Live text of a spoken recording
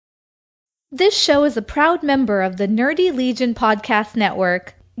This show is a proud member of the Nerdy Legion Podcast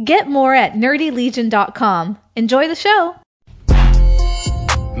Network. Get more at nerdylegion.com. Enjoy the show.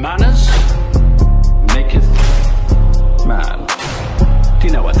 Manners maketh man. Do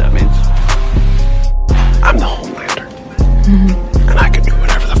you know what that means? I'm the Homelander. And I can do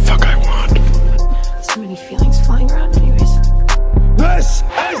whatever the fuck I want. So many feelings flying around anyways. This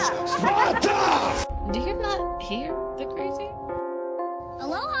is Sparta! Do you not hear the crazy?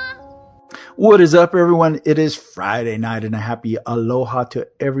 Aloha! What is up, everyone? It is Friday night, and a happy aloha to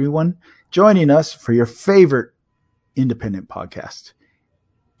everyone joining us for your favorite independent podcast,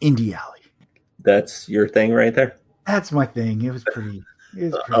 Indie Alley. That's your thing right there? That's my thing. It was pretty.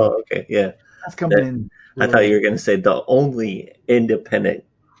 Oh, okay. Yeah. That's coming in. I thought you were going to say the only independent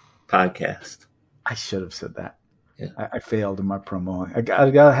podcast. I should have said that. Yeah. I failed in my promo.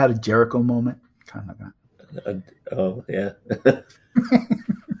 I had a Jericho moment. Kind of. Oh, yeah.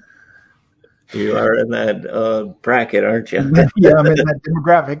 You are in that bracket, aren't you? Yeah, I'm in that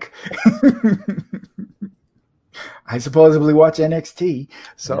demographic. I supposedly watch NXT,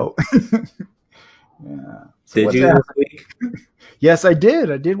 so yeah. So did you this week? Yes, I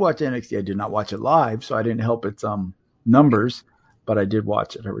did. I did watch NXT. I did not watch it live, so I didn't help its numbers, but I did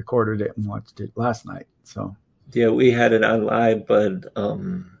watch it. I recorded it and watched it last night. So yeah, we had it on live, but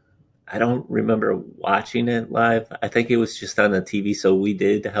I don't remember watching it live. I think it was just on the TV, so we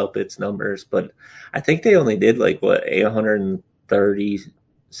did help its numbers. But I think they only did 830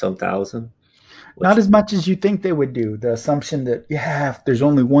 some thousand. Not as much as you think they would do. The assumption that, if there's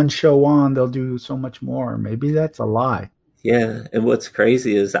only one show on, they'll do so much more. Maybe that's a lie. Yeah, and what's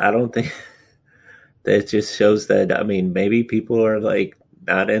crazy is I don't think that just shows that, maybe people are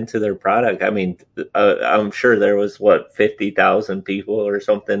not into their product. I'm sure there was 50,000 people or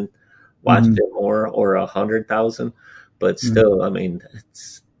something watched it more, or 100,000, but still,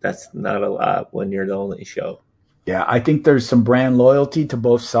 that's not a lot when you're the only show. Yeah, I think there's some brand loyalty to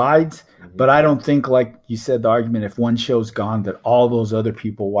both sides, but I don't think, like you said, the argument, if one show's gone, that all those other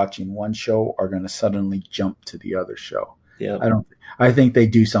people watching one show are going to suddenly jump to the other show. Yeah, I think they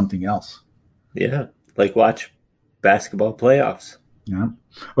do something else. Yeah, watch basketball playoffs. Yeah,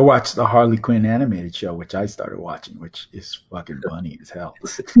 or watch the Harley Quinn animated show, which I started watching, which is fucking funny as hell.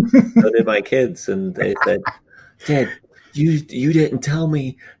 So did my kids, and they said, "Dad, you didn't tell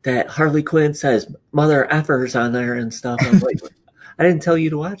me that Harley Quinn says mother effers on there and stuff." I'm like, I didn't tell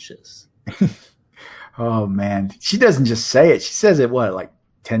you to watch this. Oh man, she doesn't just say it; she says it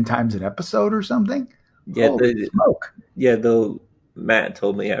 10 times an episode or something. Yeah, smoke. Yeah, though Matt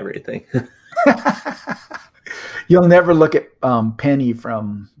told me everything. You'll never look at Penny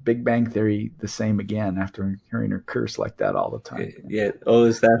from Big Bang Theory the same again after hearing her curse like that all the time. Yeah. Oh,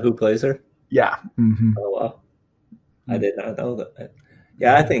 is that who plays her? Yeah. Mm-hmm. Oh, wow. I did not know that.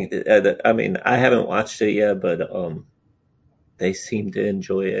 Yeah, I think I haven't watched it yet, but they seem to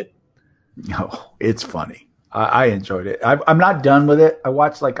enjoy it. Oh, it's funny. I enjoyed it. I'm not done with it. I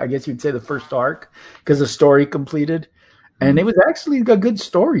watched, I guess you'd say, the first arc because the story completed. And it was actually a good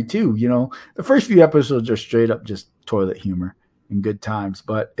story, too. The first few episodes are straight up just toilet humor and good times.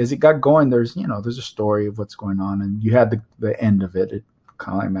 But as it got going, there's a story of what's going on. And you had the end of it. It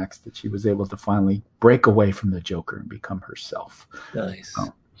climaxed that she was able to finally break away from the Joker and become herself. Nice.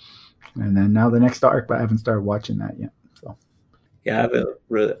 And then now the next arc, but I haven't started watching that yet. So yeah,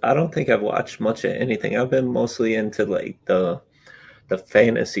 I don't think I've watched much of anything. I've been mostly into the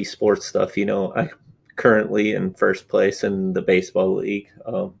fantasy sports stuff. I currently in first place in the baseball league,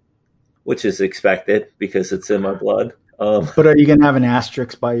 which is expected because it's in my blood. But are you going to have an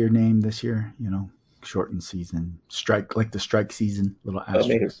asterisk by your name this year? Shortened season, strike season, little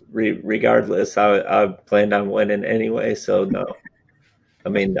asterisk. Regardless, I planned on winning anyway, so no.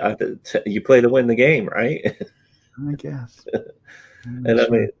 You play to win the game, right? I guess.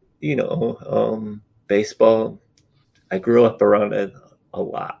 And baseball, I grew up around it a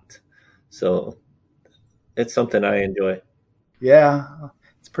lot, so it's something I enjoy. Yeah,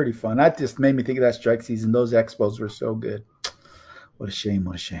 it's pretty fun. That just made me think of that strike season. Those Expos were so good. What a shame.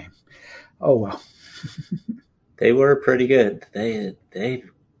 Oh, well. They were pretty good. They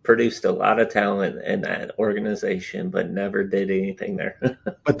produced a lot of talent in that organization, but never did anything there.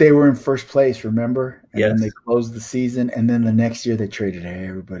 But they were in first place, remember? And yes. Then they closed the season, and then the next year they traded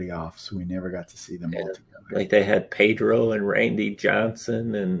everybody off, so we never got to see them all together. They had Pedro and Randy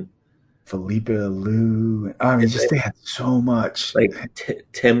Johnson and Felipe Alou. They had so much.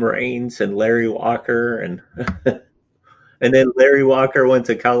 Tim Raines and Larry Walker, and and then Larry Walker went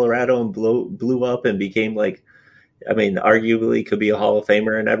to Colorado and blew up and became arguably could be a Hall of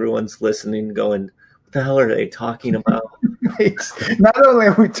Famer, and everyone's listening going, what the hell are they talking about? Not only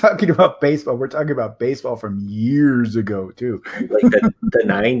are we talking about baseball, we're talking about baseball from years ago too. Like the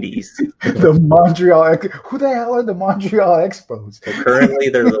 90s. The Montreal. Who the hell are the Montreal Expos? Well, currently,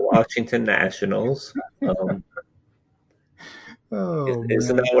 they're the Washington Nationals. Isn't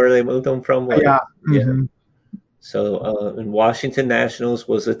that where they moved them from? Yeah. Yeah. So, and Washington Nationals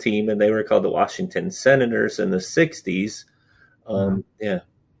was a team, and they were called the Washington Senators in the 60s. Yeah.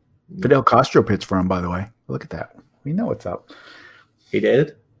 Fidel Castro pitched for him, by the way. Look at that. We know what's up. He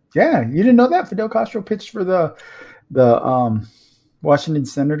did? Yeah. You didn't know that? Fidel Castro pitched for the Washington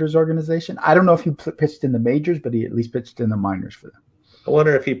Senators organization. I don't know if he pitched in the majors, but he at least pitched in the minors for them. I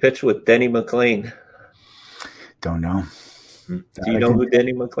wonder if he pitched with Denny McLain. Don't know. Do you know who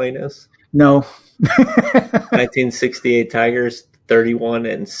Denny McLain is? No. 1968 Tigers,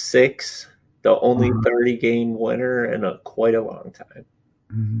 31-6. The only 30-game winner in quite a long time.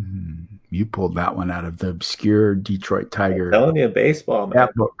 You pulled that one out of the obscure Detroit Tiger. I'm telling you, baseball, man.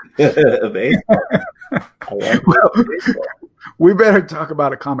 That book. Baseball. I love baseball. We better talk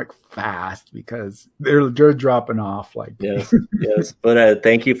about a comic fast because they're dropping off. Like yes. But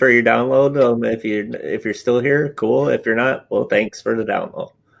thank you for your download. If you're still here, cool. If you're not, well, thanks for the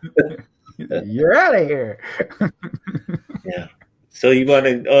download. You're out of here. Yeah. So you want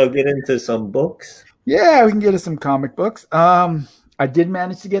to get into some books? Yeah, we can get us some comic books. I did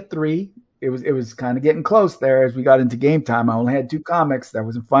manage to get 3. It was kind of getting close there as we got into game time. I only had 2 comics. I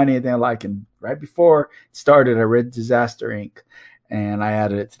wasn't finding anything I like. And right before it started, I read Disaster Inc. and I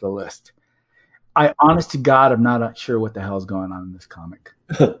added it to the list. Honest to God, I'm not sure what the hell's going on in this comic.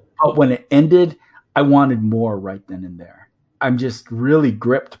 But when it ended, I wanted more right then and there. I'm just really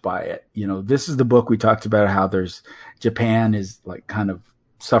gripped by it. You know, this is the book we talked about how Japan is like kind of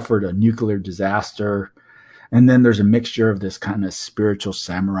suffered a nuclear disaster. And then there's a mixture of this kind of spiritual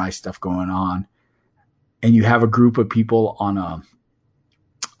samurai stuff going on. And you have a group of people on a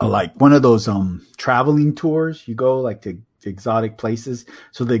like one of those traveling tours. You go like to exotic places.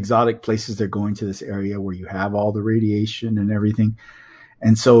 So the exotic places, they're going to this area where you have all the radiation and everything.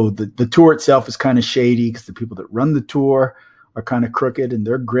 And so the tour itself is kind of shady because the people that run the tour are kind of crooked and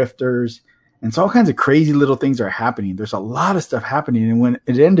they're grifters. And so all kinds of crazy little things are happening. There's a lot of stuff happening. And when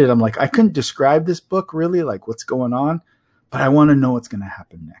it ended, I'm like, I couldn't describe this book really, like what's going on, but I want to know what's going to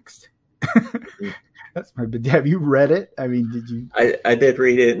happen next. That's have you read it? I mean, did you? I did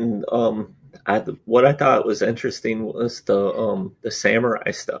read it. And what I thought was interesting was the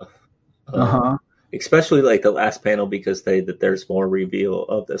samurai stuff. Especially like the last panel because there's more reveal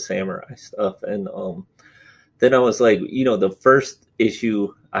of the samurai stuff. And then I was like, the first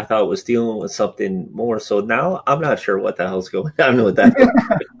issue I thought was dealing with something more. So now I'm not sure what the hell's going on with that.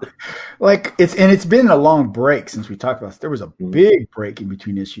 Like it's been a long break since we talked about this. There was a big break in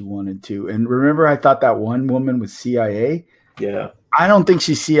between issue 1 and 2. And remember, I thought that one woman was CIA. Yeah. I don't think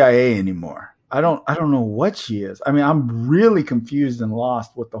she's CIA anymore. I don't know what she is. I mean, I'm really confused and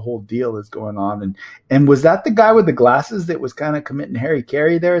lost what the whole deal is going on. And was that the guy with the glasses that was kind of committing Harry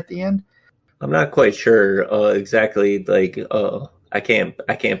Carey there at the end? I'm not quite sure exactly. Like, I can't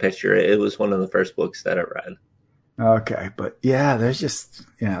picture it. It was one of the first books that I read. Okay, but yeah, there's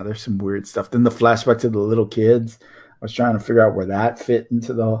some weird stuff. Then the flashback to the little kids. I was trying to figure out where that fit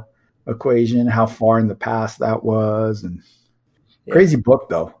into the equation, how far in the past that was, and crazy book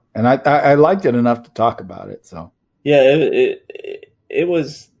though. And I liked it enough to talk about it. So yeah, it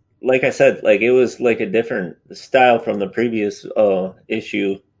was like I said, like it was like a different style from the previous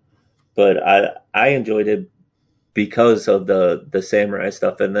issue, but I enjoyed it because of the samurai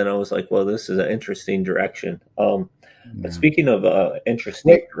stuff. And then I was like, well, this is an interesting direction. But speaking of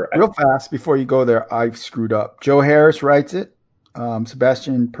interesting direction, real fast before you go there, I screwed up. Joe Harris writes it.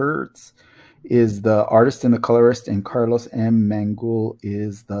 Sebastian Pertz is the artist and the colorist, and Carlos M. Mangul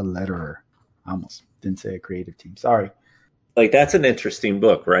is the letterer. I almost didn't say a creative team. Sorry. Like, that's an interesting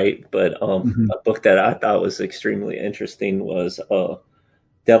book, right? But a book that I thought was extremely interesting was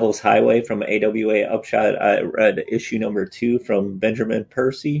Devil's Highway from AWA Upshot. I read issue number 2 from Benjamin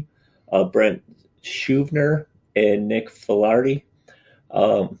Percy, Brent Schuvner, and Nick Filardi.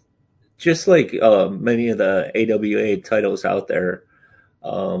 Just like many of the AWA titles out there,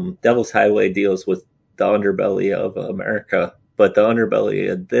 Devil's Highway deals with the underbelly of America, but the underbelly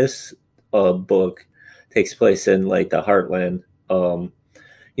of this book takes place in like the heartland,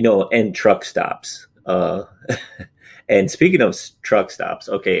 and truck stops. And speaking of truck stops,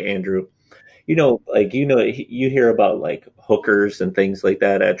 okay, Andrew, you hear about like hookers and things like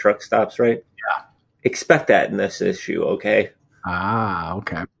that at truck stops, right? Yeah. Expect that in this issue, okay? Ah,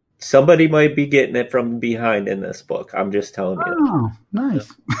 okay. somebody might be getting it from behind in this book. I'm just telling you. Oh,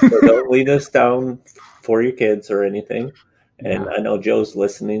 nice. So don't lead us down for your kids or anything. And I know Joe's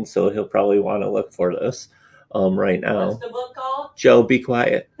listening, so he'll probably want to look for this right now. What's the book called? Joe, be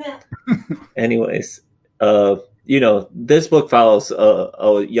quiet. Anyways, this book follows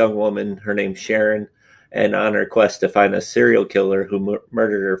a young woman. Her name's Sharon, and on her quest to find a serial killer who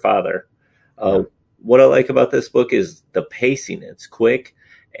murdered her father. What I like about this book is the pacing. It's quick,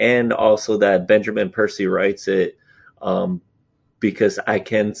 and also that Benjamin Percy writes it, because I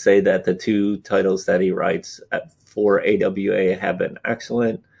can say that the two titles that he writes for AWA have been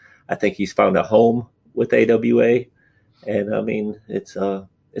excellent. I think he's found a home with AWA, and I mean it's a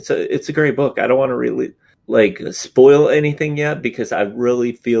great book. I don't want to really spoil anything yet, because I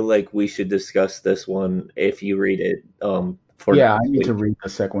really feel like we should discuss this one if you read it. I need to read the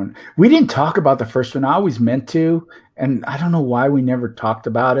second one. We didn't talk about the first one. I always meant to, and I don't know why we never talked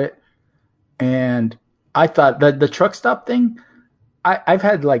about it. And I thought that the truck stop thing, I've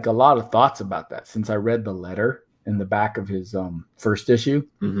had a lot of thoughts about that since I read the letter in the back of his first issue.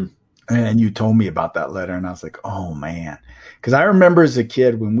 Mm-hmm. And you told me about that letter, and I was like, oh, man. Because I remember as a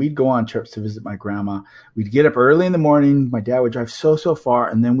kid, when we'd go on trips to visit my grandma, we'd get up early in the morning. My dad would drive so far,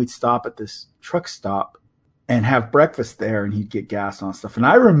 and then we'd stop at this truck stop and have breakfast there, and he'd get gas on stuff. And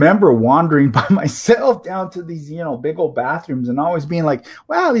I remember wandering by myself down to these, big old bathrooms, and always being like,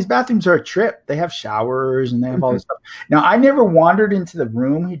 wow, these bathrooms are a trip. They have showers, and they have all this stuff. Now, I never wandered into the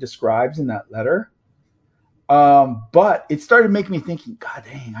room he describes in that letter. But it started making me thinking, God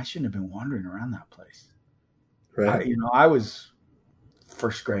dang, I shouldn't have been wandering around that place. Right. I was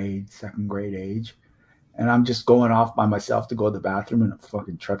first grade, second grade age, and I'm just going off by myself to go to the bathroom in a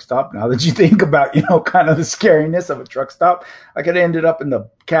fucking truck stop. Now that you think about, kind of the scariness of a truck stop, I could have ended up in the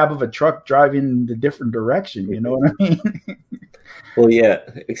cab of a truck driving the different direction. You know what I mean? Well, yeah,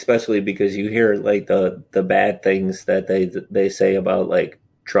 especially because you hear the bad things that they say about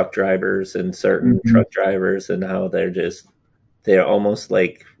truck drivers and certain truck drivers, and how they're almost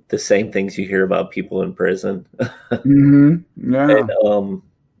like the same things you hear about people in prison.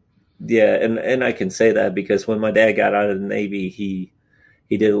 Yeah. And I can say that because when my dad got out of the Navy, he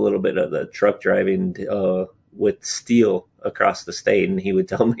did a little bit of the truck driving with steel across the state, and he would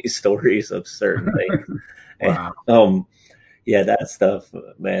tell me stories of certain things. Wow. And, that stuff,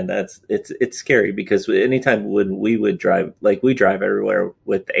 man, it's scary, because anytime when we would drive, we drive everywhere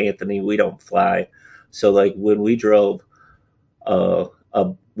with Anthony, we don't fly. So when we drove a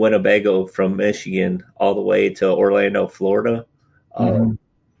Winnebago from Michigan all the way to Orlando, Florida,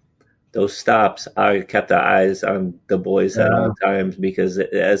 those stops, I kept the eyes on the boys at all times, because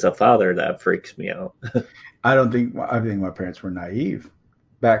as a father, that freaks me out. I think my parents were naive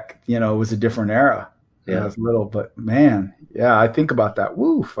back. It was a different era. Yeah, I was little, but man, I think about that.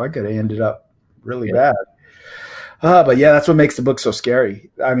 Woof, I could have ended up really bad. But that's what makes the book so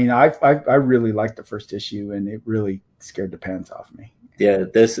scary. I mean, I really liked the first issue, and it really scared the pants off me. Yeah,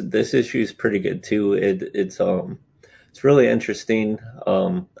 this issue is pretty good too. It's really interesting.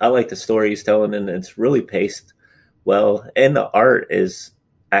 I like the story he's telling, and it's really paced well, and the art is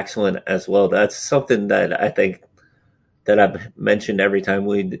excellent as well. That's something that I think that I've mentioned every time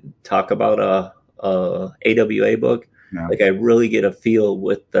we talk about AWA book. Yeah. I really get a feel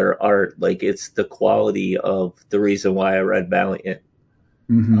with their art. It's the quality of the reason why I read Valiant.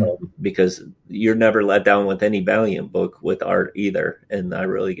 Because you're never let down with any Valiant book with art either. And I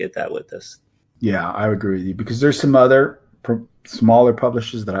really get that with this. Yeah, I agree with you, because there's some other smaller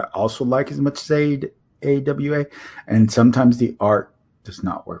publishers that I also like as much as AWA. And sometimes the art does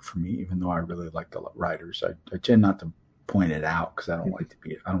not work for me, even though I really like the writers. I tend not to point it out, because I don't want to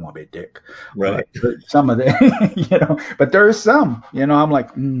be a dick. Right. But some of the, but there is some, I'm like,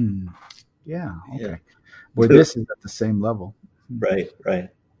 okay. Yeah. Boy, this is at the same level. Right.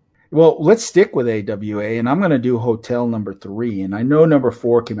 Well, let's stick with AWA, and I'm going to do Hotel number 3. And I know number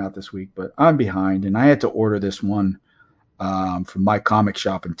 4 came out this week, but I'm behind, and I had to order this one from my comic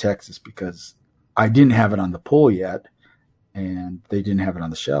shop in Texas, because I didn't have it on the pull yet, and they didn't have it on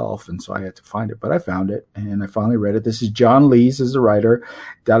the shelf, and so I had to find it. But I found it, and I finally read it. This is John Lees as the writer.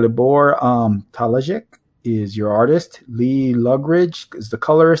 Dalibor Talajic is your artist. Lee Lugridge is the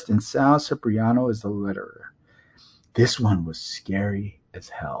colorist, and Sal Cipriano is the letterer. This one was scary as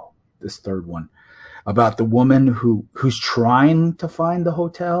hell, this third one, about the woman who's trying to find the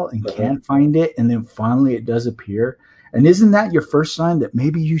hotel and can't find it, and then finally it does appear. And isn't that your first sign that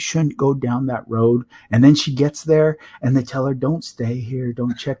maybe you shouldn't go down that road? And then she gets there, and they tell her, don't stay here,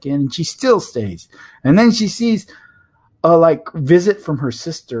 don't check in, and she still stays. And then she sees a visit from her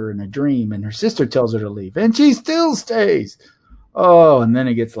sister in a dream, and her sister tells her to leave, and she still stays. Oh, and then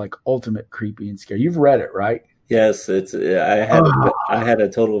it gets like ultimate creepy and scary. You've read it, right? Yes, it's I had a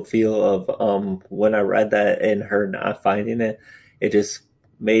total feel of when I read that and her not finding it, it just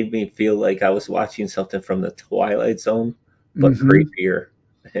made me feel like I was watching something from the Twilight Zone, but Mm-hmm. creepier.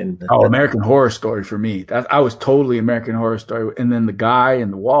 And Oh, American Horror Story for me. That I was totally American Horror Story, and then the guy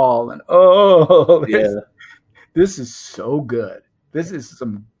and the wall, and yeah, this is so good. This is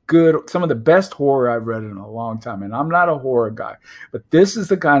some of the best horror I've read in a long time. And I'm not a horror guy, but this is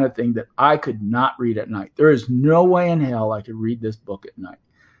the kind of thing that I could not read at night. There is no way in hell I could read this book at night.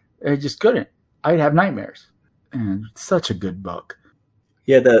 I just couldn't. I'd have nightmares. And it's such a good book.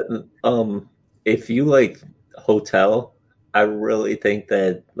 yeah. The if you like Hotel, I really think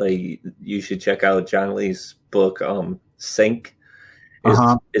that like you should check out John Lee's book Sink.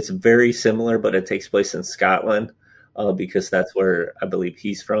 Uh-huh. It's very similar, but it takes place in Scotland because that's where I believe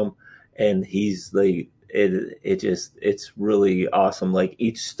he's from, and he's like it's really awesome. Like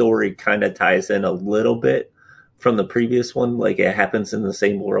each story kind of ties in a little bit from the previous one, like it happens in the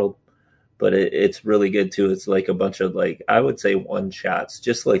same world, but it's really good too. It's like a bunch of like I would say one shots,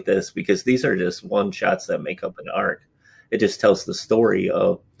 just like this, because these are just one shots that make up an arc. It just tells the story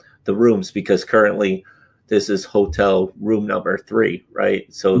of the rooms because currently this is hotel room number 3, right?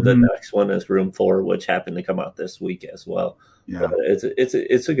 So the Mhm. next one is room 4, which happened to come out this week as well. Yeah. But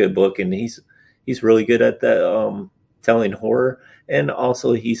it's a good book, and he's really good at that telling horror, and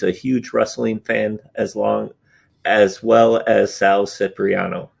also he's a huge wrestling fan as well as Sal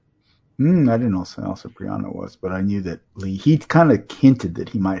Cipriano. I didn't know Sal Cipriano was, but I knew that Lee, he kind of hinted that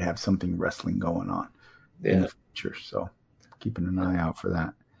he might have something wrestling going on in Yeah, the future. So keeping an eye out for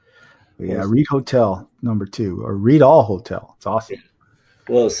that. But yeah, read Hotel #2 or read all Hotel. It's awesome.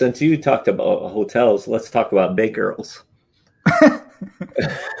 well, since you talked about hotels, let's talk about Big Girls,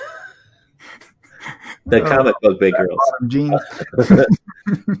 the comic book Big Girls. Bottom jeans.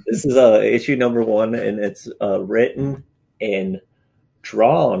 This is issue number 1, and it's written and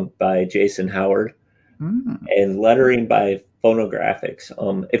drawn by Jason Howard and lettering by Phonographics.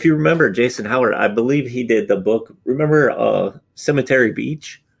 If you remember Jason Howard, I believe he did the book. Remember Cemetery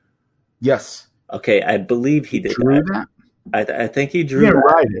Beach? Yes. Okay, I believe he did Drew that. that? I think he He drew didn't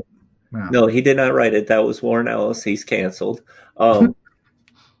that. write it. Yeah. No, he did not write it. That was Warren Ellis. He's canceled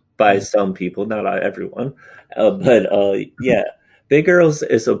by some people, not everyone. Yeah, Big Girls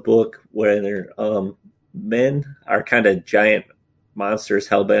is a book where men are kind of giant monsters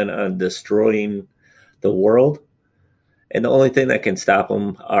hellbent on destroying the world, and the only thing that can stop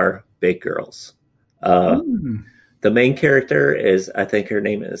them are big girls. The main character is, I think her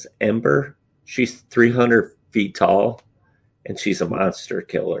name is Ember. She's 300 feet tall, and she's a monster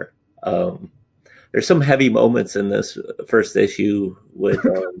killer. There's some heavy moments in this first issue with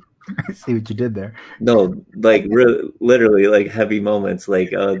I see what you did there. no, like literally like heavy moments like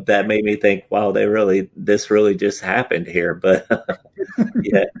that made me think, wow, this really just happened here. But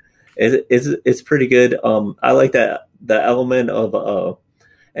yeah, it's pretty good. I like that the element of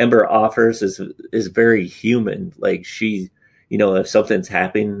Ember offers is very human. Like she, if something's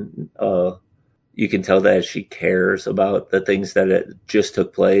happening, you can tell that she cares about the things that it just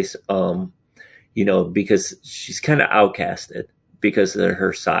took place. Because she's kind of outcasted because of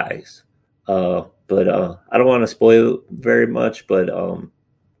her size. But I don't want to spoil very much, but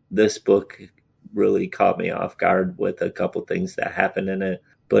this book really caught me off guard with a couple things that happened in it.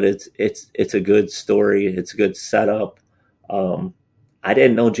 But it's a good story. It's a good setup. I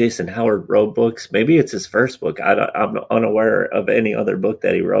didn't know Jason Howard wrote books. Maybe it's his first book. I'm unaware of any other book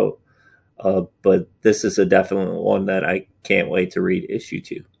that he wrote. But this is a definite one that I can't wait to read issue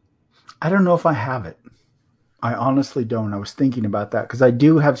 2. I don't know if I have it. I honestly don't. I was thinking about that because I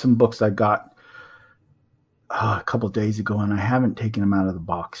do have some books I got a couple of days ago, and I haven't taken them out of the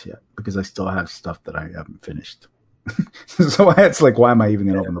box yet because I still have stuff that I haven't finished. So it's like, why am I even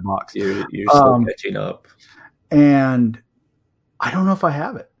going to open the box? You're still catching up. And I don't know if I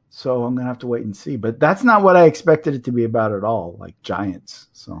have it. So I'm going to have to wait and see. But that's not what I expected it to be about at all, like giants.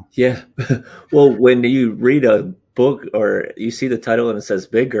 So yeah. Well, when you read a book or you see the title and it says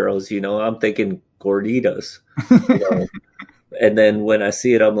Big Girls, I'm thinking gorditas. And then when I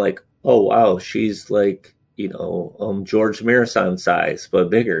see it, I'm like, oh wow, she's like, George Mirasan size, but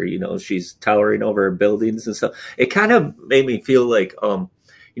bigger. She's towering over buildings and stuff. It kind of made me feel like,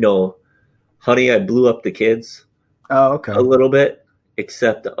 Honey, I Blew Up the Kids. Oh, okay. A little bit,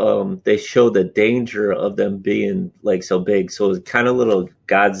 except they show the danger of them being like so big. So it's kind of little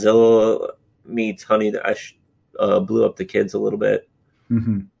Godzilla meets Honey, I Blew Up the Kids a little bit.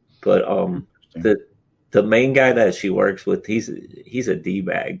 Mm-hmm. But the main guy that she works with, he's a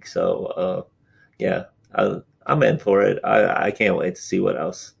D-bag. So yeah, I'm in for it. I can't wait to see what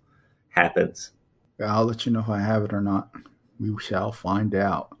else happens. I'll let you know if I have it or not. We shall find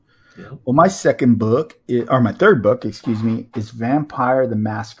out. Yeah. Well, my second book, or my third book, excuse me, is Vampire the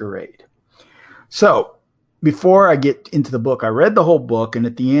Masquerade. So before I get into the book, I read the whole book, and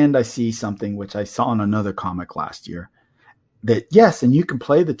at the end I see something which I saw in another comic last year. That, yes, and you can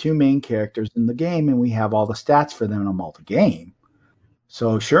play the two main characters in the game, and we have all the stats for them in a multi-game.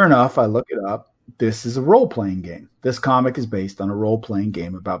 So sure enough, I look it up. This is a role-playing game. This comic is based on a role-playing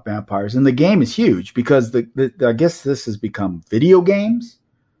game about vampires, and the game is huge because I guess this has become video games.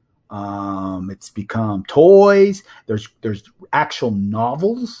 It's become toys. There's actual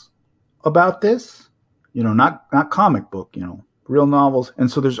novels about this, not comic book, real novels. And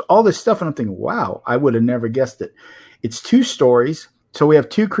so there's all this stuff, and I'm thinking, wow, I would have never guessed it. It's 2 stories. So we have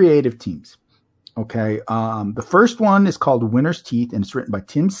 2 creative teams. Okay. The first one is called Winter's Teeth, and it's written by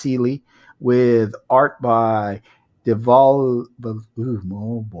Tim Seeley with art by Devmalya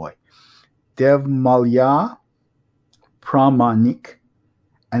Pramanik.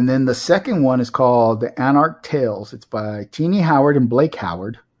 And then the second one is called The Anarch Tales. It's by Teenie Howard and Blake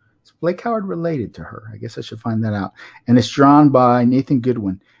Howard. Is Blake Howard related to her? I guess I should find that out. And it's drawn by Nathan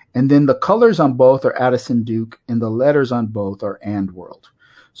Goodwin. And then the colors on both are Addison Duke, and the letters on both are Andworld.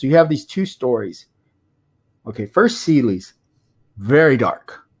 So you have these 2 stories. Okay, first Seeley's. Very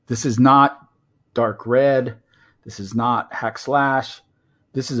dark. This is not dark red. This is not hack slash.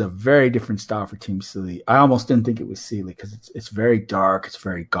 This is a very different style for Tim Seeley. I almost didn't think it was Seeley because it's very dark. It's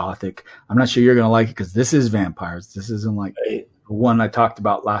very gothic. I'm not sure you're going to like it because this is vampires. This isn't like the one I talked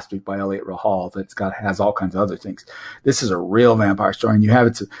about last week by Elliot Rahal has all kinds of other things. This is a real vampire story. And you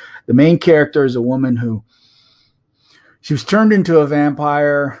have the main character is a woman who she was turned into a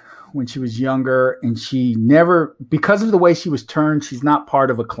vampire when she was younger, and she never, because of the way she was turned, she's not part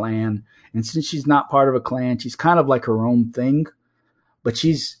of a clan. And since she's not part of a clan, she's kind of like her own thing. But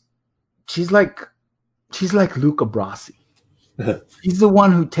she's like Luca Brasi. She's the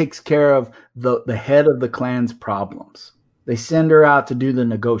one who takes care of the head of the clan's problems. They send her out to do the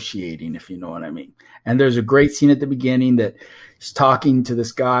negotiating, if you know what I mean. And there's a great scene at the beginning that she's talking to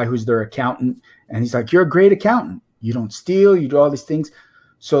this guy who's their accountant, and he's like, "You're a great accountant. You don't steal. You do all these things.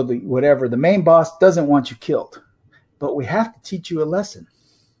 So the main boss doesn't want you killed, but we have to teach you a lesson.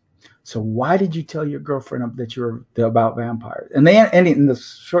 So why did you tell your girlfriend that you're about vampires?" And in the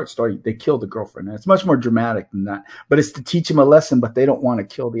short story, they kill the girlfriend. And it's much more dramatic than that. But it's to teach him a lesson, but they don't want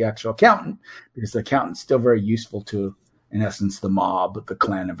to kill the actual accountant because the accountant's still very useful to, in essence, the mob, the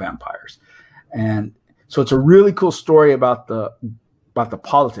clan of vampires. And so it's a really cool story about the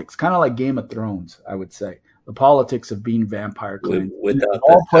politics, kind of like Game of Thrones, I would say. The politics of being vampire clans. Without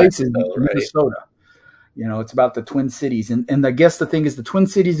all places though, in Minnesota. Right? It's about the Twin Cities. And I guess the thing is the Twin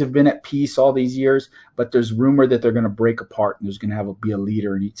Cities have been at peace all these years, but there's rumor that they're going to break apart and there's going to be a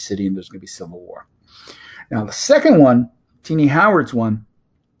leader in each city and there's going to be civil war. Now, the second one, Teenie Howard's one,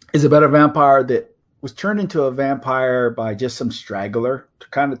 is about a vampire that was turned into a vampire by just some straggler to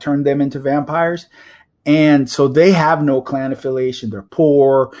kind of turn them into vampires. And so they have no clan affiliation. They're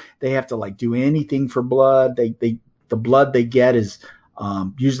poor. They have to do anything for blood. The blood they get is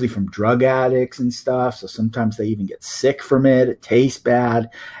usually from drug addicts and stuff. So sometimes they even get sick from it. It tastes bad.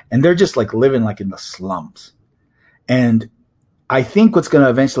 And they're just living in the slums. And I think what's going to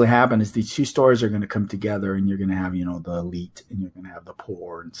eventually happen is these 2 stories are going to come together, and you're going to have, the elite and you're going to have the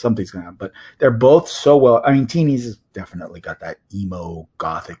poor, and something's going to happen. But they're both so well. I mean, Teenie's has definitely got that emo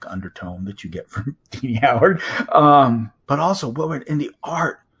gothic undertone that you get from Teenie Howard. But also, in the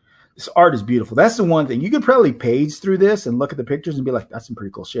art, this art is beautiful. That's the one thing. You could probably page through this and look at the pictures and be like, that's some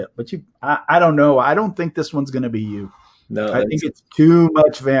pretty cool shit. But I don't know. I don't think this one's going to be you. No, I think it's too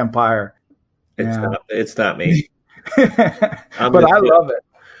much vampire. It's not me. But I love it.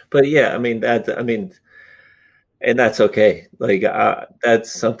 But yeah, and that's okay.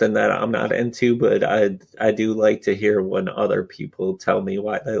 That's something that I'm not into, but I do like to hear when other people tell me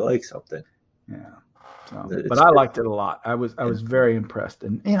why they like something. Yeah. But I liked it a lot. I was very impressed,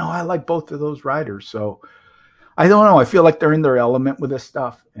 and I like both of those writers. So I don't know. I feel like they're in their element with this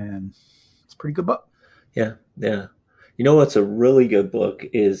stuff, and it's a pretty good book. Yeah. You know what's a really good book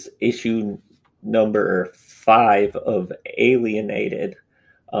is issue number 5 of Alienated.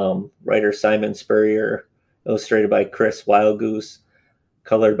 Writer Simon Spurrier, illustrated by Chris Wildgoose,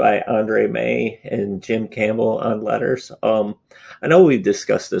 colored by Andre May and Jim Campbell on letters. I know we've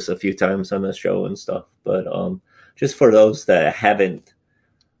discussed this a few times on the show and stuff, but just for those that haven't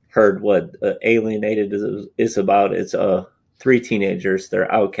heard what Alienated is about, it's 3 teenagers.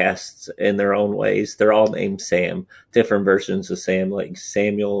 They're outcasts in their own ways. They're all named Sam, different versions of Sam, like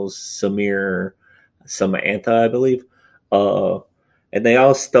Samuel, Samir, Samantha, I believe. And they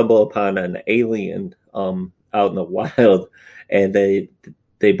all stumble upon an alien out in the wild, and they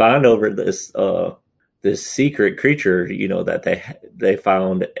bond over this secret creature, that they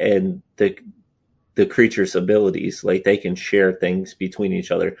found, and the creature's abilities, like they can share things between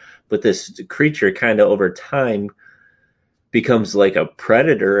each other. But this creature kind of over time becomes like a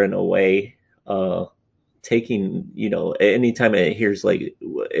predator in a way, taking, anytime it hears, like,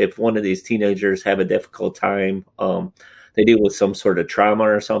 if one of these teenagers have a difficult time, they deal with some sort of trauma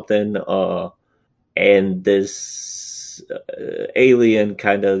or something, and this alien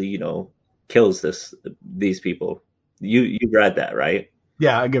kind of, kills these people. You read that, right?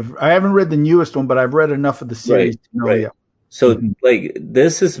 Yeah, I haven't read the newest one, but I've read enough of the series to know. Right. Yeah. So like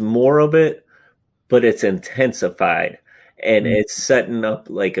this is more of it, but it's intensified, and it's setting up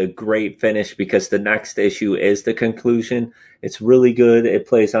like a great finish, because the next issue is the conclusion. It's really good. It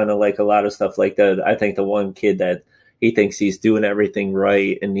plays on like a lot of stuff like that. I think the one kid that he thinks he's doing everything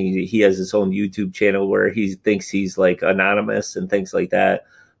right, and he has his own YouTube channel where he thinks he's like anonymous and things like that,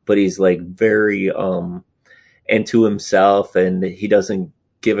 but he's like very into himself, and he doesn't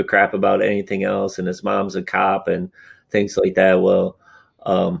give a crap about anything else, and his mom's a cop and things like that. Well,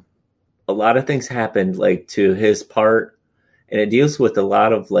 a lot of things happened like to his part, and it deals with a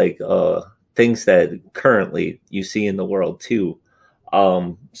lot of like things that currently you see in the world too.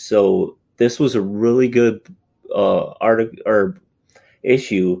 So this was a really good article or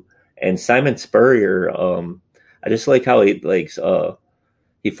issue, and Simon Spurrier, I just like how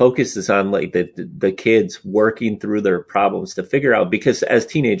he focuses on like the kids working through their problems to figure out, because as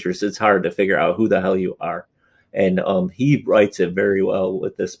teenagers it's hard to figure out who the hell you are, and he writes it very well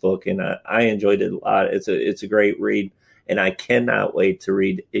with this book, and I enjoyed it a lot. It's a great read, and I cannot wait to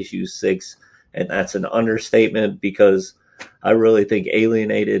read issue 6, and that's an understatement, because I really think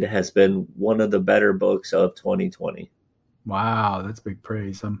Alienated has been one of the better books of 2020. Wow, that's big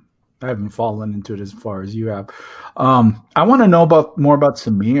praise. I haven't fallen into it as far as you have. I want to know more about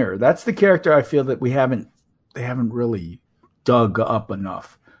Samir. That's the character I feel that they haven't really dug up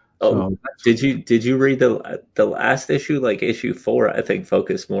enough. Oh, so, did you read the last issue? Like issue 4, I think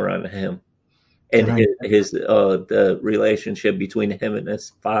focused more on him and his the relationship between him and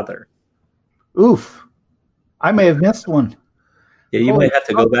his father. Oof, I may have missed one. Yeah, you might have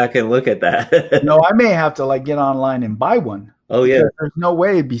to go back and look at that. No, I may have to like get online and buy one. Oh yeah, there's no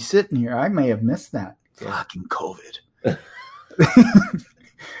way it'd be sitting here. I may have missed that. Yeah. Fucking COVID.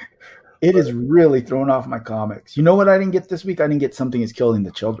 It is really throwing off my comics. You know what I didn't get this week? I didn't get Something Is Killing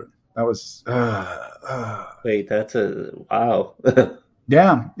the Children. That was wait, that's a wow.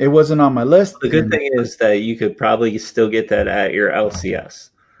 Yeah, it wasn't on my list. The good thing is that you could probably still get that at your LCS.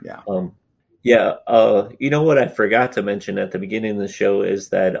 Yeah. You know what I forgot to mention at the beginning of the show is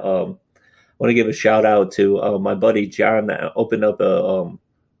that I want to give a shout out to my buddy John that opened up a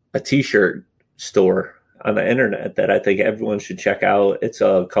t-shirt store on the internet that I think everyone should check out. It's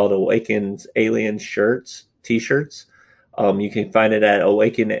called Awakened Alien Shirts t-shirts. You can find it at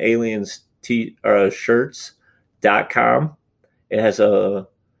awakenedaliens shirts.com. It has a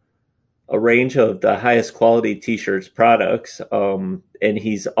range of the highest quality t-shirts products, and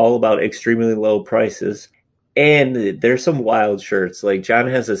he's all about extremely low prices. And there's some wild shirts. Like John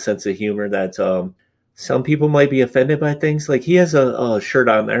has a sense of humor that some people might be offended by things. Like he has a shirt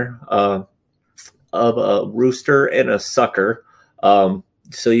on there of a rooster and a sucker. So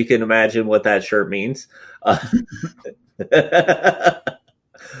you can imagine what that shirt means.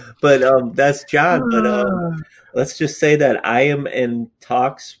 But that's John. But let's just say that I am in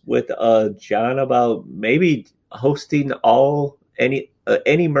talks with John about maybe hosting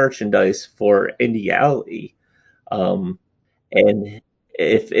any merchandise for Indiality. And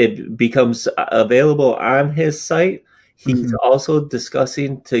if it becomes available on his site, he's also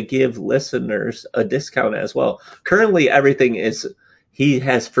discussing to give listeners a discount as well. Currently, he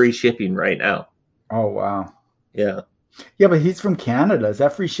has free shipping right now. Oh, wow. Yeah. Yeah, but he's from Canada. Is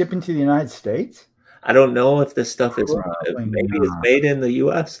that free shipping to the United States? I don't know if this stuff is it's made in the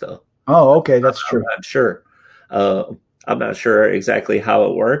U.S. though. Oh, okay, that's true. I'm not sure. I'm not sure exactly how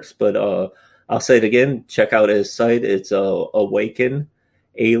it works, but I'll say it again. Check out his site. It's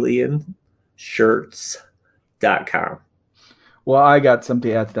awakenalienshirts.com. Well, I got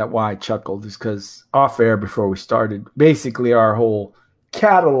something to add to that. Why I chuckled is because off air before we started, basically our whole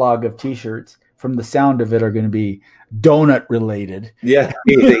catalog of T-shirts from the sound of it are going to be donut related. Yeah,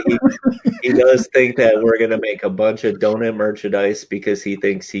 he does think that we're going to make a bunch of donut merchandise because he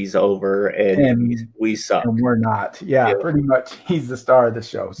thinks he's over and we suck. And we're not. Yeah, pretty much. He's the star of the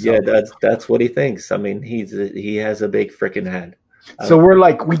show. So. Yeah, that's what he thinks. I mean, he has a big freaking head. So we're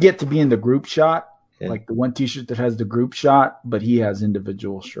like, we get to be in the group shot Yeah. Like the one T-shirt that has the group shot, but he has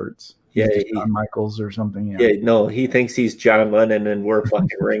individual shirts. Yeah, He's Shawn Michaels or something. Yeah. Yeah, no, he thinks he's John Lennon and we're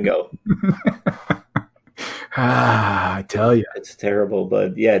fucking Ringo. I tell you. It's terrible,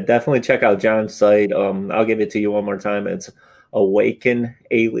 but yeah, definitely check out John's site. I'll give it to you one more time. It's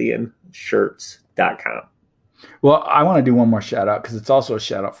awakenalienshirts.com. Well, I want to do one more shout out because it's also a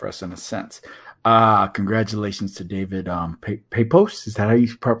shout out for us in a sense. Congratulations to David Pepose. Is that how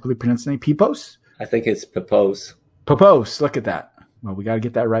you properly pronounce the name? Pepose? I think it's Pepose. Pepose. Look at that. Well, we got to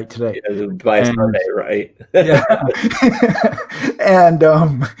get that right today. Yeah, by Sunday, right? Yeah. And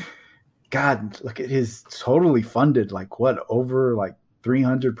God, look at his totally funded, like what, over like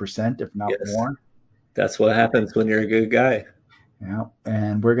 300%, if not more. That's what happens when you're a good guy. Yeah,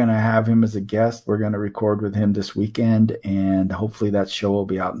 and we're going to have him as a guest. We're going to record with him this weekend, and hopefully that show will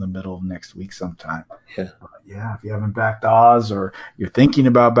be out in the middle of next week sometime. Yeah. Yeah, if you haven't backed Oz or you're thinking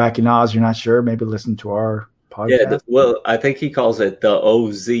about backing Oz, you're not sure, maybe listen to our podcast. Yeah, well, I think he calls it the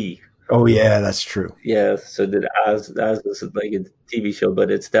OZ. Oh, yeah, that's true. Yeah, so that Oz is like a TV show,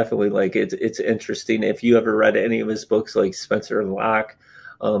 but it's definitely like it's interesting. If you ever read any of his books, like Spencer and Locke,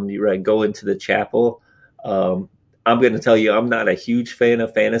 you read Go Into the Chapel. I'm going to tell you, I'm not a huge fan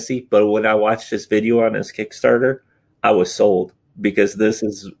of fantasy, but when I watched this video on his Kickstarter, I was sold because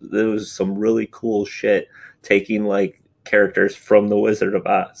there was some really cool shit taking like characters from The Wizard of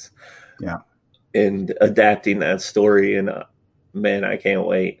Oz. Yeah. And adapting that story. And man, I can't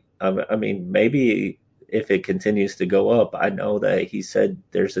wait. I mean, maybe if it continues to go up, I know that he said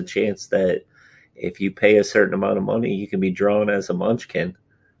there's a chance that if you pay a certain amount of money, you can be drawn as a Munchkin.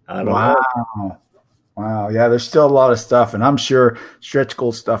 I don't know. Wow. Yeah, there's still a lot of stuff, and I'm sure stretch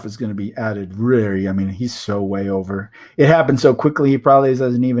goal stuff is going to be added really. I mean, he's so way over. It happened so quickly, he probably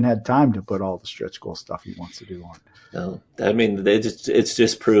hasn't even had time to put all the stretch goal stuff he wants to do on. No, I mean, it's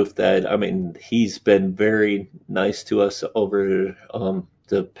just proof that, I mean, he's been very nice to us over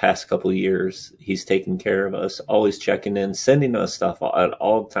the past couple of years. He's taking care of us, always checking in, sending us stuff at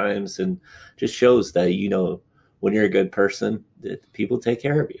all times, and just shows that, you know, when you're a good person, that people take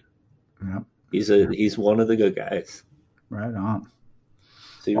care of you. Yep. He's one of the good guys. Right on.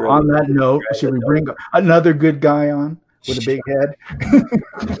 So well, on that note, should we bring another good guy on with a big head?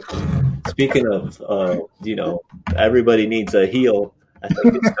 Speaking of, you know, everybody needs a heel. I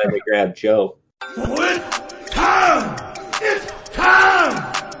think it's time to grab Joe. It's time! It's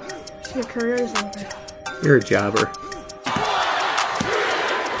time! Your career's over. You're a jobber.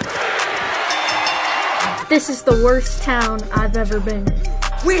 This is the worst town I've ever been in.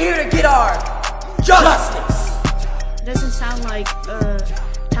 We're here to get our justice! It doesn't sound like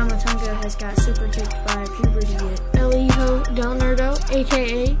Tamatonga has got super kicked by puberty yet. Eliho Del Nerdo,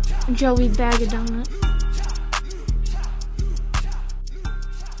 a.k.a. Joey Bag of Donut.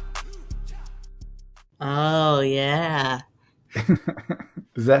 Oh, yeah.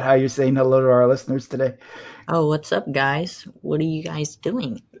 Is that how you're saying hello to our listeners today? Oh, what's up, guys? What are you guys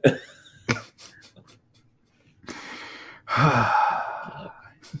doing?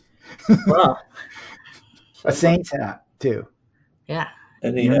 Well, a Saints hat, too. Yeah.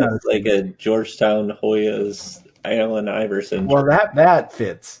 And he has like a Georgetown Hoyas Allen Iverson. Well, that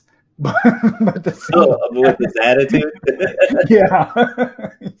fits. But with his attitude? Yeah.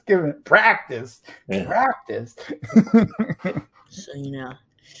 He's giving it practice. Yeah. Practice. So, you know,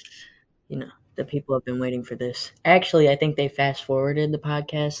 the people have been waiting for this. Actually, I think they fast forwarded the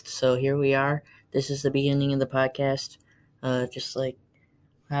podcast. So here we are. This is the beginning of the podcast. Just like,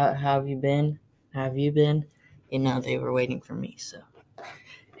 how have you been? How have you been? You know, they were waiting for me. So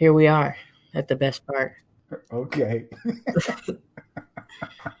here we are at the best part. Okay.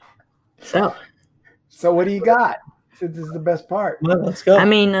 So what do you got? Since this is the best part. Well, let's go. I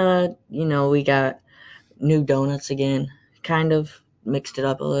mean, you know, we got new donuts again. Kind of mixed it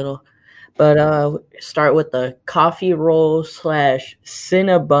up a little. But start with the coffee roll /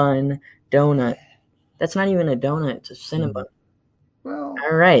 Cinnabon donut. That's not even a donut. It's a Cinnabon. Well,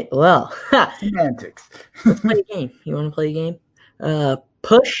 all right. Well, semantics. Let's play a game. You want to play a game?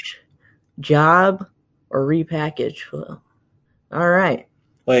 Push, job, or repackage. Well, all right.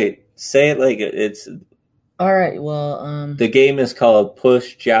 Wait, say it like it's. All right. Well, the game is called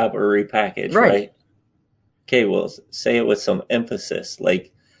Push, Job, or Repackage, right? Okay. Well, say it with some emphasis,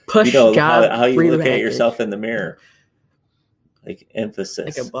 like push, job, how you repackage. Look at yourself in the mirror, like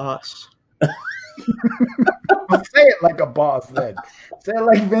emphasis, like a boss. Say it like a boss, then. Say it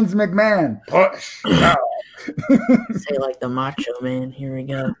like Vince McMahon. Push. Say it like the Macho Man. Here we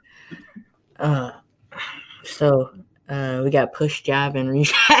go. So we got push, job, and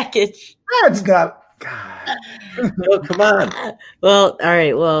repackage. That's not God. Oh, come on. Well, all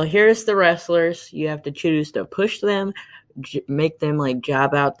right. Well, here's the wrestlers. You have to choose to push them, make them like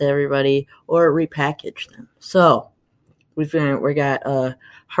job out to everybody, or repackage them. So we got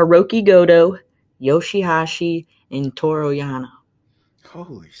Hiroki Goto, Yoshihashi, and Toru Yano.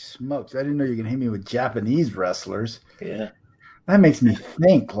 Holy smokes. I didn't know you could hit me with Japanese wrestlers. Yeah. That makes me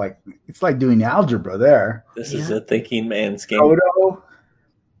think. Like it's like doing algebra there. This is a thinking man's game. Goto,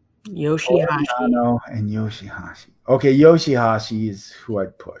 Yoshihashi. Yano, and Yoshihashi. Okay, Yoshihashi is who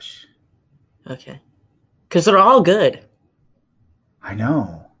I'd push. Okay. Because they're all good. I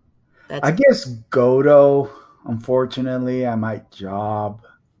know. I guess Goto, unfortunately, I might job.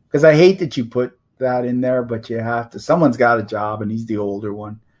 Because I hate that you put that in there, but you have to. Someone's got a job, and he's the older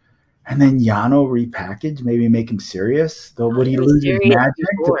one. And then Yano repackage, maybe make him serious. Though would he lose his magic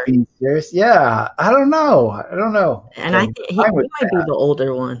to being serious? Yeah, I don't know. And I think he might be the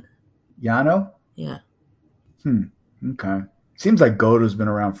older one. Yano? Yeah. Okay. Seems like Goto's been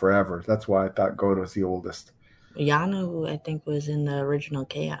around forever. That's why I thought Goto's the oldest. Yano, I think, was in the original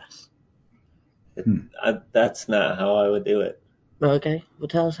Chaos. That's not how I would do it. Okay. Well,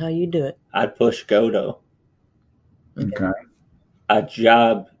 tell us how you do it. I'd push Goto. Okay. I'd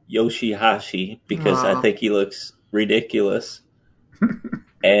job Yoshihashi because I think he looks ridiculous.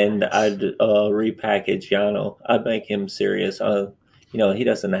 And I'd repackage Yano. I'd make him serious. He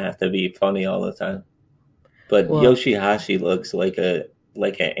doesn't have to be funny all the time. But Yoshihashi looks like an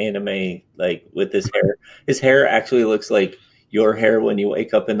anime, like with his hair. His hair actually looks like your hair when you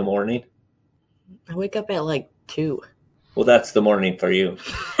wake up in the morning. I wake up at like 2. Well, that's the morning for you.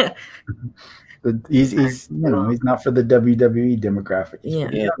 He's not for the WWE demographic.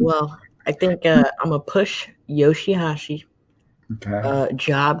 Yeah. Well, I think I'm gonna push Yoshihashi. Okay.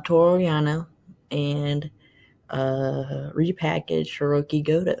 Job Toru Yano and repackage Hiroki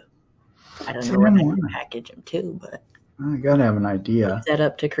Goto. I don't know what I repackage him to, but I gotta have an idea. Leave that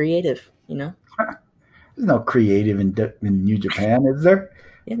up to creative, There's no creative in New Japan, is there?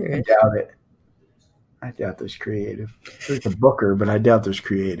 Yeah, there is. I doubt it. I doubt there's creative. There's a booker, but I doubt there's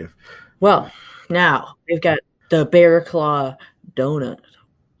creative. Well, now we've got the Bear Claw Donut.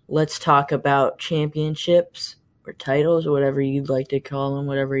 Let's talk about championships or titles, or whatever you'd like to call them,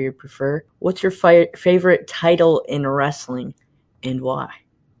 whatever you prefer. What's your favorite title in wrestling and why?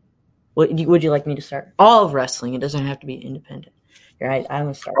 Would you like me to start? All of wrestling. It doesn't have to be independent. Right? I'm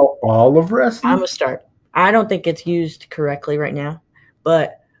going to start. Oh, all of wrestling? I'm going to start. I don't think it's used correctly right now,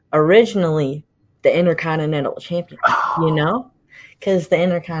 but originally the Intercontinental Champion, because the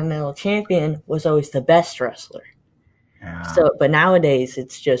Intercontinental Champion was always the best wrestler. Yeah. So, but nowadays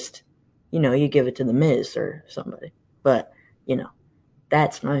it's just, you give it to the Miz or somebody. But,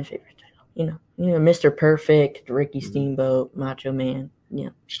 that's my favorite title. Mr. Perfect, Ricky Steamboat, Macho Man. Yeah.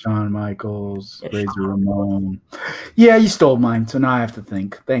 Shawn Michaels, Razor Ramon. Yeah, you stole mine, so now I have to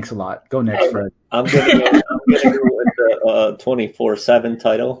think. Thanks a lot. Go next, Fred. I'm gonna go with the 24/7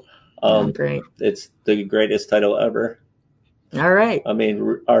 title. Great. It's the greatest title ever. All right. I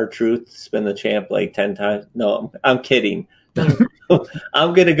mean, R-Truth's been the champ like 10 times. No, I'm kidding.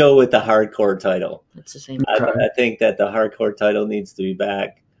 I'm going to go with the hardcore title. It's the same. I think that the hardcore title needs to be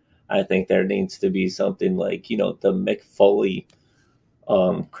back. I think there needs to be something like, the Mick Foley,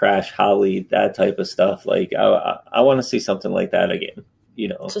 Crash Holly, that type of stuff. Like, I want to see something like that again.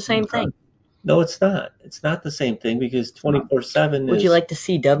 It's the same thing. No, it's not. It's not the same thing because 24/7 Would you like to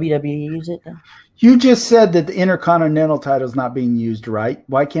see WWE use it, though? You just said that the Intercontinental title is not being used right.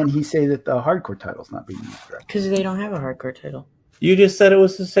 Why can't he say that the hardcore title is not being used right? Because they don't have a hardcore title. You just said it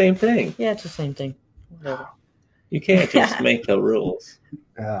was the same thing. Yeah, it's the same thing. Whatever. You can't just make the rules.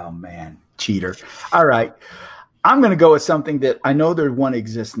 Oh, man. Cheater. All right. I'm going to go with something that I know there one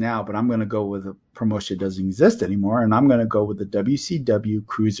exists now, but I'm going to go with a promotion that doesn't exist anymore, and I'm going to go with the WCW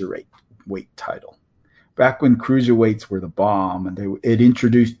Cruiserweight title. Back when cruiserweights were the bomb, and it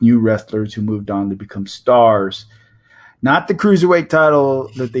introduced new wrestlers who moved on to become stars. Not the cruiserweight title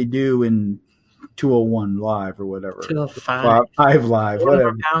that they do in 201 Live or whatever. 205. 5 Live,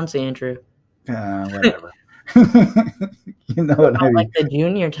 whatever. Pounds, Andrew. Whatever. You know what I mean? Like the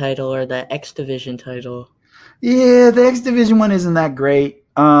junior title or the X Division title. Yeah, the X Division one isn't that great.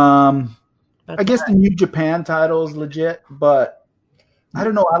 I guess the New Japan title is legit, but I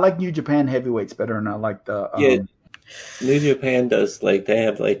don't know. I like New Japan heavyweights better, and I like the New Japan does they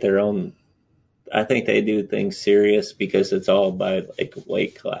have their own. I think they do things serious because it's all by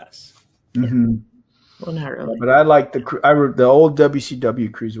weight class. Mm-hmm. Well, not really. But I like the old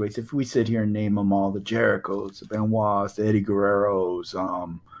WCW cruiserweights. If we sit here and name them all, the Jerichos, the Benoits, the Eddie Guerreros,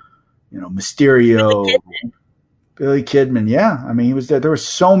 Mysterio, Billy Kidman. Yeah, I mean he was there. There were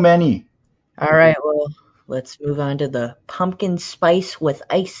so many. All right, well, let's move on to the pumpkin spice with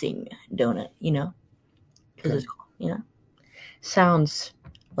icing donut, because it's, sounds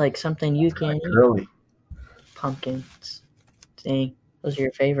like something you can eat. Girly. Pumpkins. Dang, those are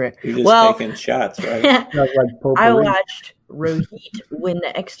your favorite. You're just taking shots, right? I watched Rohit win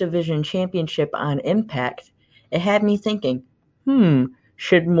the X Division Championship on Impact. It had me thinking,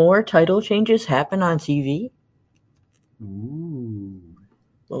 should more title changes happen on TV? Ooh.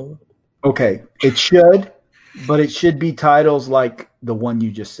 Well, okay, it should, but it should be titles like the one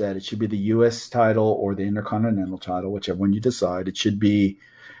you just said. It should be the U.S. title or the Intercontinental title, whichever one you decide. It should be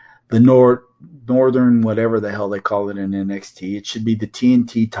the Northern, whatever the hell they call it in NXT. It should be the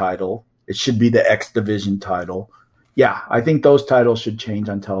TNT title. It should be the X Division title. Yeah, I think those titles should change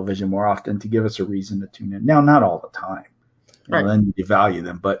on television more often to give us a reason to tune in. Now, not all the time. Right. Then you devalue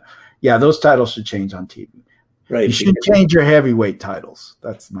them. But, yeah, those titles should change on TV. Right. You should change your heavyweight titles.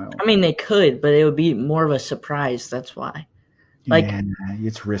 That's my own. I mean, they could, but it would be more of a surprise. That's why. Yeah,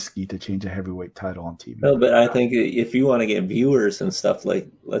 it's risky to change a heavyweight title on TV. No, but I think if you want to get viewers and stuff like,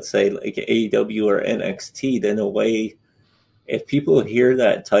 let's say, like AEW or NXT, then in a way, if people hear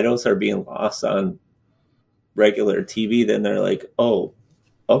that titles are being lost on regular TV, then they're like, oh,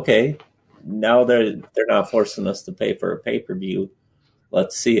 okay, now they're not forcing us to pay for a pay-per-view.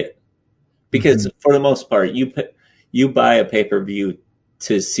 Let's see it. Because for the most part, you buy a pay-per-view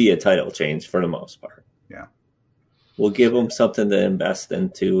to see a title change for the most part. Yeah. We'll give them something to invest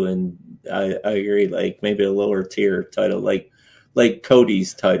into, and I agree, like maybe a lower tier title, like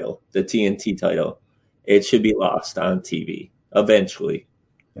Cody's title, the TNT title. It should be lost on TV eventually.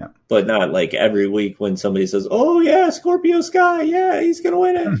 Yeah. But not like every week when somebody says, oh, yeah, Scorpio Sky, yeah, he's going to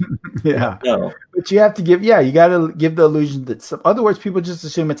win it. Yeah. No. But you have to give, you got to give the illusion that otherwise people just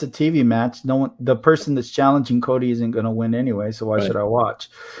assume it's a TV match. The person that's challenging Cody isn't going to win anyway, so why should I watch?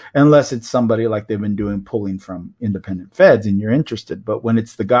 Unless it's somebody like they've been doing, pulling from independent feds, and you're interested. But when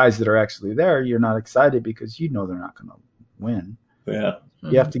it's the guys that are actually there, you're not excited because you know they're not going to win. Yeah.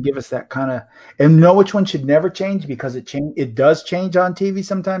 You have to give us that kind of, and know which one should never change because it does change on TV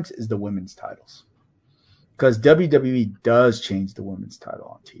sometimes, is the women's titles. Because WWE does change the women's title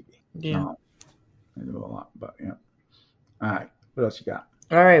on TV. Yeah. They do a lot, but yeah. All right. What else you got?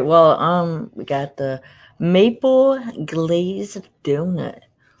 All right. Well, we got the maple glazed donut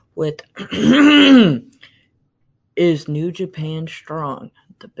with is New Japan Strong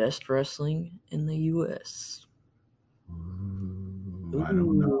the best wrestling in the U.S.? I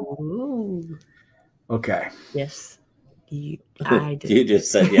don't know. Ooh. Okay. Yes. I did. You just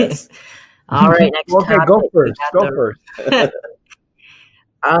said yes. All right. Next okay, topic. go first. Go first.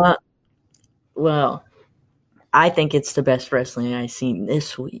 Well, I think it's the best wrestling I've seen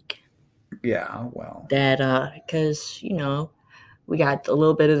this week. Yeah, well. That because we got a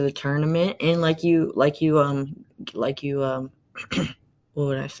little bit of the tournament, and like you what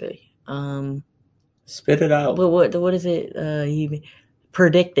would I say? Spit it out. What is it? He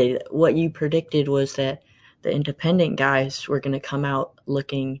predicted. What you predicted was that the independent guys were going to come out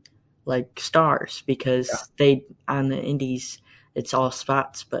looking like stars because they on the indies it's all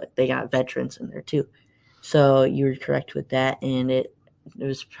spots, but they got veterans in there too. So you were correct with that, and it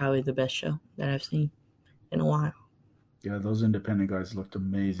was probably the best show that I've seen in a while. Yeah, those independent guys looked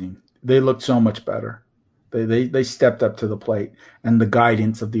amazing. They looked so much better. They stepped up to the plate, and the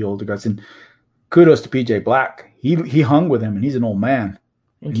guidance of the older guys. And kudos to PJ Black. He hung with him, and he's an old man,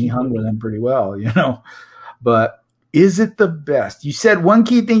 and he hung with him pretty well, But is it the best? You said one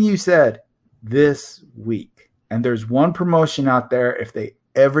key thing. You said this week, and there's one promotion out there if they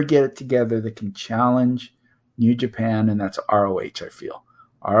ever get it together that can challenge New Japan, and that's ROH. I feel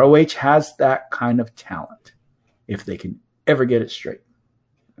ROH has that kind of talent if they can ever get it straight.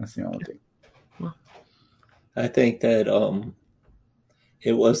 That's the only thing. I think that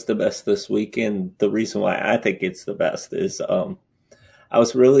it was the best this week, and the reason why I think it's the best is I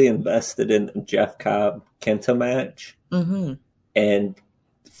was really invested in the Jeff Cobb Kenta match, and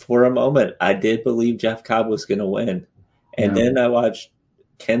for a moment I did believe Jeff Cobb was going to win, and then I watched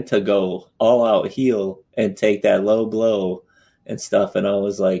Kenta go all out heel and take that low blow and stuff, and I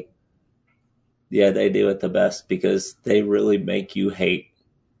was like, yeah, they do it the best because they really make you hate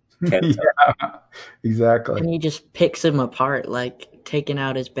Kenta. Yeah, exactly. And he just picks him apart, like taking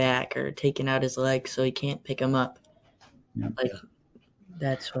out his back or taking out his legs so he can't pick him up. Yeah.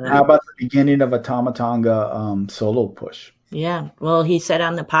 That's what. How about the beginning of a Tama Tonga solo push? Yeah. Well, he said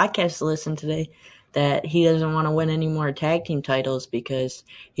on the podcast to listen today that he doesn't want to win any more tag team titles because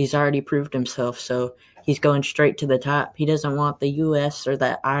he's already proved himself. So he's going straight to the top. He doesn't want the US or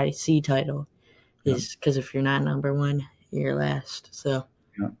the IC title. Because if you're not number one, you're last. So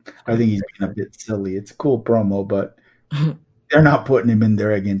Yeah. I think he's being a bit silly. It's a cool promo, but they're not putting him in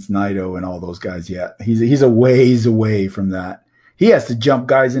there against Naito and all those guys yet. He's a ways away from that. He has to jump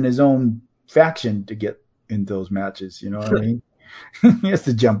guys in his own faction to get into those matches. You know what I mean? He has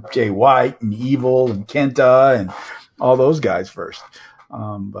to jump Jay White and Evil and Kenta and all those guys first.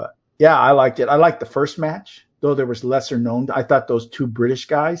 But yeah, I liked it. I liked the first match, though there was lesser known. I thought those two British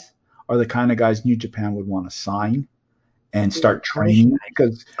guys are the kind of guys New Japan would want to sign and start training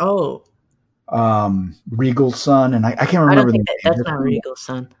because Regal's son, and I can't remember. I don't think that's not Regal's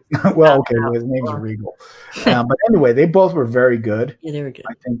son. Well, okay, well, his name's Regal. But anyway, they both were very good. Yeah, they were good.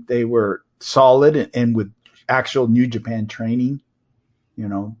 I think they were solid and with actual New Japan training,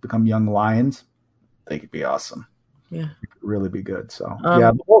 become young lions, they could be awesome. Yeah. It could really be good. So,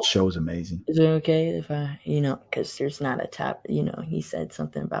 the whole show is amazing. Is it okay if I, because there's not a top, he said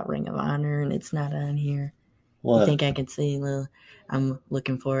something about Ring of Honor and it's not on here. What? You think I could see, I'm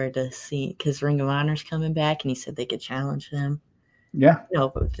looking forward to see, because Ring of Honor's coming back and he said they could challenge them. Yeah.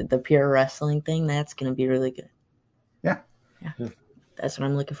 The pure wrestling thing, that's going to be really good. Yeah. That's what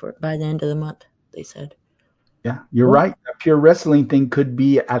I'm looking for by the end of the month, they said. Yeah, you're right. The pure wrestling thing could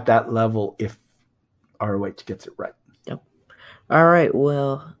be at that level if ROH gets it right. Yep. All right,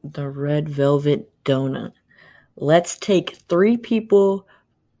 well, the Red Velvet Donut. Let's take 3 people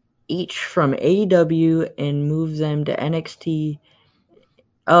each from AEW and move them to NXT.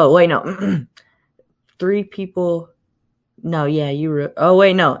 Oh, wait, no. 3 people. No, yeah, you were. Oh,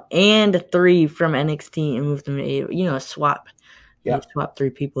 wait, no. And 3 from NXT and move them to AEW. A swap. Yeah. You swap 3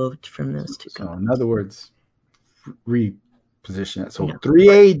 people from those 2 companies. So, in other words, reposition it. So 3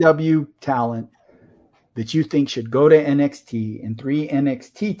 AEW talent that you think should go to NXT and 3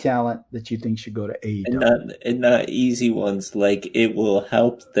 NXT talent that you think should go to AEW. And not easy ones, like it will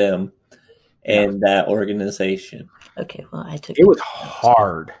help them and that organization. Okay, well, it was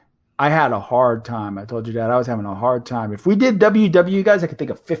hard. I had a hard time. I told you that I was having a hard time. If we did WWE guys, I could think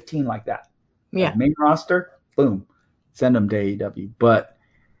of 15 like that. Yeah. Like main roster, boom, send them to AEW. But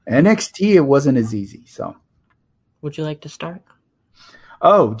NXT, it wasn't as easy. So, would you like to start?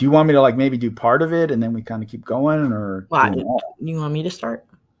 Oh, do you want me to maybe do part of it and then we kind of keep going, or you want me to start?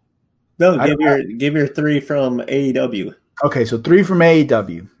 No, give your 3 from AEW. Okay, so 3 from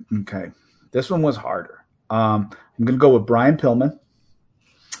AEW. Okay, this one was harder. I'm gonna go with Brian Pillman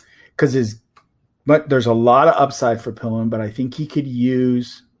because but there's a lot of upside for Pillman, but I think he could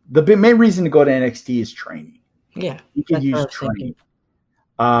use the main reason to go to NXT is training. Yeah, he could use training.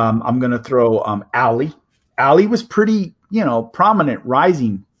 I'm gonna throw Allie. Allie was pretty, prominent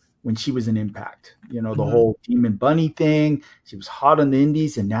rising when she was in Impact. The whole Demon Bunny thing. She was hot on the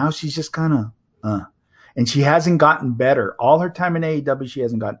indies, and now she's just kind of, and she hasn't gotten better. All her time in AEW, she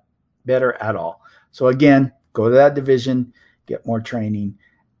hasn't gotten better at all. So again, go to that division, get more training.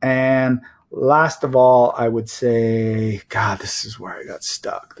 And last of all, I would say, God, this is where I got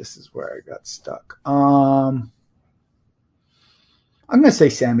stuck. I'm going to say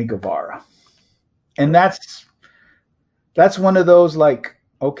Sammy Guevara. And that's one of those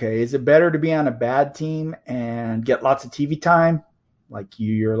okay, is it better to be on a bad team and get lots of TV time? Like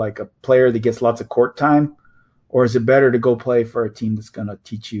you're like a player that gets lots of court time? Or is it better to go play for a team that's going to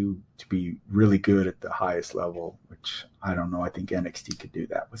teach you to be really good at the highest level, which I don't know. I think NXT could do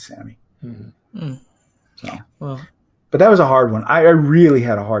that with Sammy. Mm-hmm. So, but that was a hard one. I really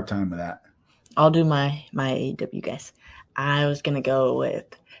had a hard time with that. I'll do my AEW guys. I was going to go with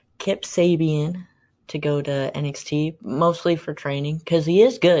Kip Sabian to go to NXT, mostly for training, because he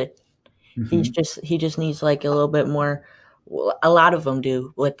is good. Mm-hmm. He just needs a little bit more. A lot of them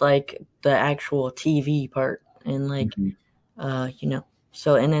do with the actual TV part and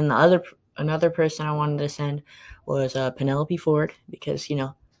So and then another person I wanted to send was Penelope Ford because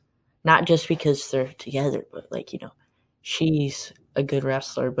not just because they're together, but she's a good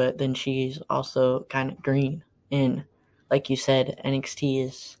wrestler, but then she's also kind of green, and like you said, NXT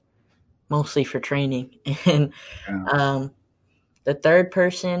is mostly for training. And the third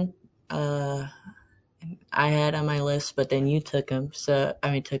person I had on my list, but then you took her.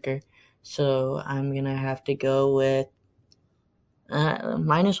 So I'm gonna have to go with.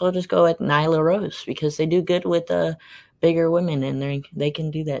 Might as well just go with Nyla Rose because they do good with bigger women, and they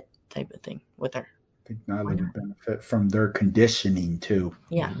can do that type of thing with her. I think Nyla would benefit from their conditioning too.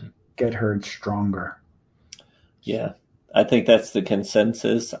 Yeah, get her stronger. Yeah. I think that's the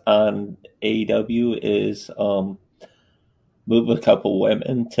consensus on AEW is move a couple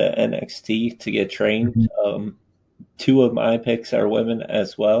women to NXT to get trained. 2 of my picks are women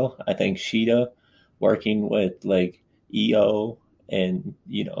as well. I think Shida working with EO and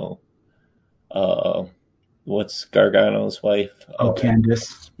what's Gargano's wife?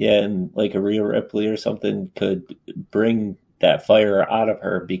 Candice. Yeah, and like a Rhea Ripley or something could bring that fire out of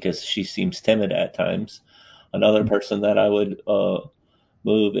her because she seems timid at times. Another person that I would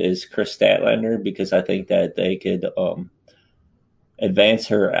move is Chris Statlander because I think that they could advance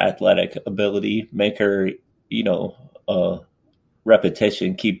her athletic ability, make her,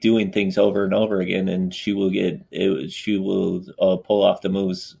 repetition, keep doing things over and over again, and she will pull off the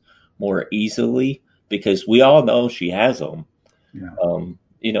moves more easily because we all know she has them. Yeah.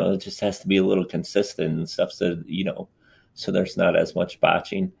 It just has to be a little consistent and stuff. So there's not as much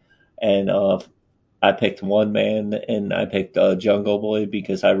botching. And I picked one man, and I picked Jungle Boy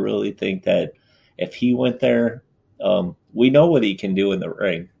because I really think that if he went there, we know what he can do in the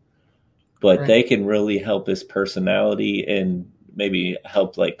ring, but they can really help his personality and maybe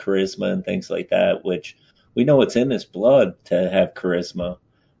help like charisma and things like that, which we know it's in his blood to have charisma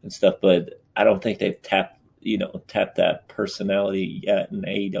and stuff, but I don't think they've tapped that personality yet in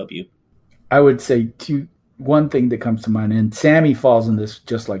AEW. I would say one thing that comes to mind, and Sammy falls in this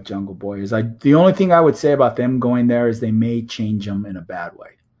just like Jungle Boy, is the only thing I would say about them going there is they may change him in a bad way.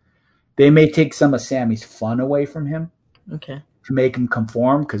 They may take some of Sammy's fun away from him. Okay. To make him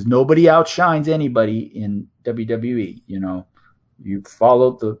conform, because nobody outshines anybody in WWE. You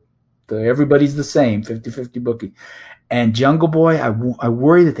follow the everybody's the same, 50-50 booking. And Jungle Boy, I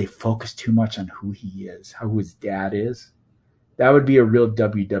worry that they focus too much on who he is, how his dad is. That would be a real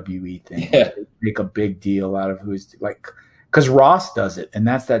WWE thing. Yeah. They make a big deal out of who's like, because Ross does it, and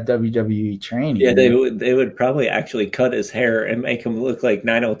that's that WWE training. Yeah, they would probably actually cut his hair and make him look like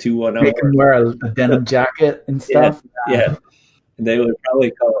 90210. Make him wear a denim jacket and stuff. Yeah. And they would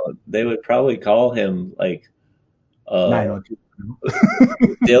probably call him like 90210.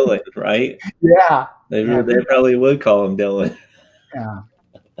 Dylan, right? Yeah. They probably would call him Dylan. Yeah.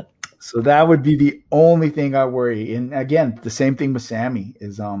 So that would be the only thing I worry. And again, the same thing with Sammy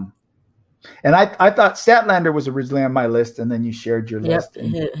is and I thought Statlander was originally on my list, and then you shared your list.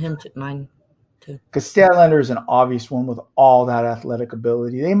 Mine too. Because Statlander is an obvious one with all that athletic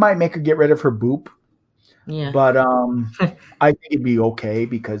ability. They might make her get rid of her boop. Yeah. But I think it'd be okay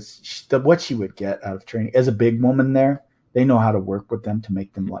because what she would get out of training as a big woman there, they know how to work with them to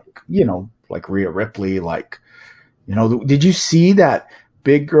make them like Rhea Ripley, did you see that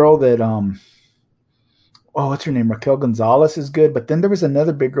big girl that what's her name? Raquel Gonzalez is good, but then there was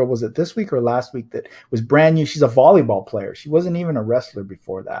another big girl, was it this week or last week, that was brand new? She's a volleyball player. She wasn't even a wrestler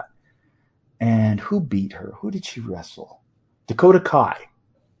before that. And who beat her? Who did she wrestle? Dakota Kai.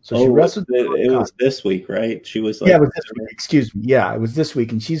 So she wrestled. It was this week, right? She was it was this week. Excuse me. Yeah, it was this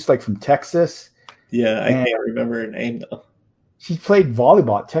week, and she's like from Texas. Yeah, I can't remember her name though. She played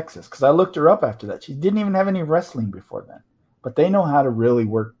volleyball at Texas because I looked her up after that. She didn't even have any wrestling before then. But they know how to really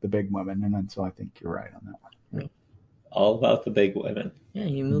work the big women, and so I think you're right on that one. All about the big women. Yeah,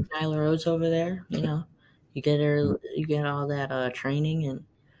 you move Nyla Rose over there. You get her, you get all that training and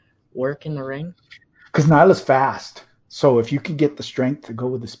work in the ring. Because Nyla's fast, so if you can get the strength to go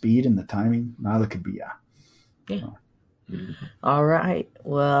with the speed and the timing, Nyla could be Yeah. All right.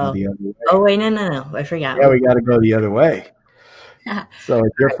 Well. The other way. Oh wait, no! I forgot. Yeah, we got to go the other way. So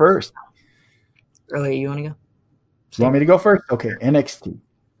you're first. Oh wait, you want to go? You want me to go first? Okay, NXT.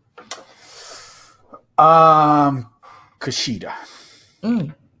 Kushida.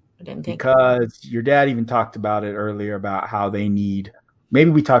 I didn't think. Because your dad even talked about it earlier about how they need,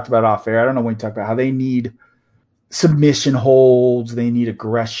 maybe we talked about it off air, I don't know when we talked about how they need submission holds, they need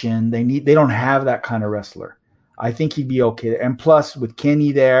aggression, they don't have that kind of wrestler. I think he'd be okay. And plus with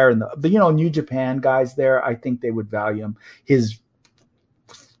Kenny there and the New Japan guys there, I think they would value him. His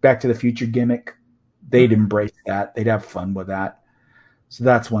Back to the Future gimmick, they'd embrace that. They'd have fun with that. So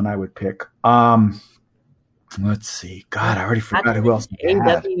that's one I would pick. Let's see. God, I already forgot who else.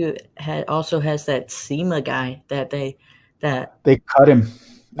 AEW also has that SEMA guy that they cut him.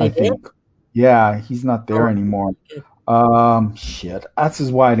 I did? think. Yeah, he's not there anymore. Shit. That's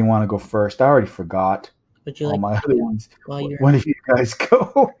why I didn't want to go first. I already forgot. Would you all like my to other ones. When did you guys go?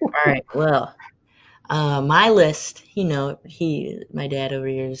 All right. Well, my list. My dad over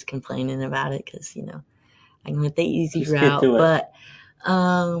here is complaining about it because I went the easy route, but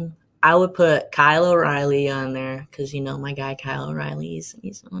I would put Kyle O'Reilly on there because my guy Kyle O'Reilly.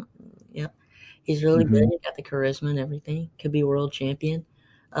 He's really good. He got the charisma and everything. Could be world champion.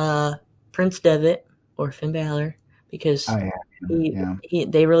 Prince Devitt or Finn Balor because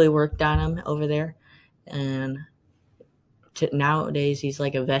they really worked on him over there, and nowadays he's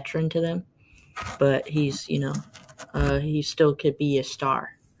like a veteran to them, but he's he still could be a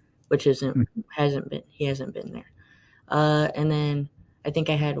star, which hasn't been there. And then I think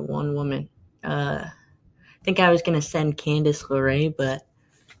I had one woman, think I was gonna send Candice LeRae, but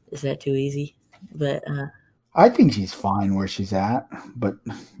is that too easy? But I think she's fine where she's at. But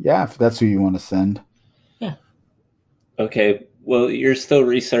yeah, if that's who you want to send. yeah. Okay. Well, you're still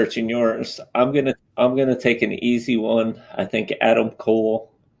researching yours. I'm gonna take an easy one. I think Adam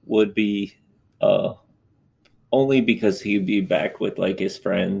Cole would be only because he'd be back with like his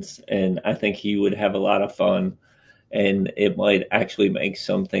friends, and I think he would have a lot of fun, and it might actually make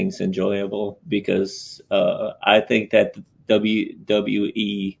some things enjoyable because I think that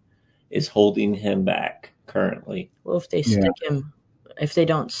WWE is holding him back currently. Well, if they if they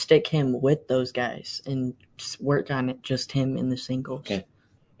don't stick him with those guys and just work on it, just him in the singles. Okay.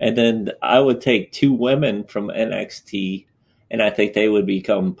 And then I would take 2 women from NXT, and I think they would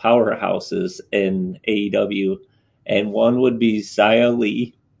become powerhouses in AEW. And one would be Xia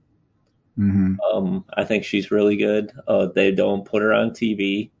Li. Mm-hmm. I think she's really good. They don't put her on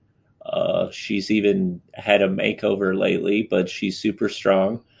TV. She's even had a makeover lately, but she's super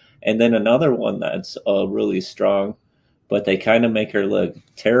strong. And then another one that's really strong, but they kind of make her look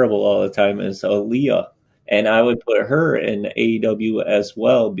terrible all the time, is Aaliyah. And I would put her in AEW as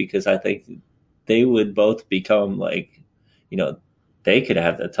well because I think they would both become like, they could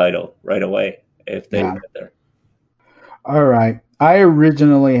have the title right away if they went there. All right. I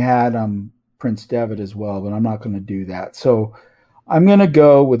originally had Prince Devitt as well, but I'm not going to do that. So I'm going to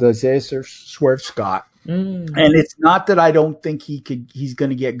go with Isaiah Swerve Scott. And it's not that I don't think he's going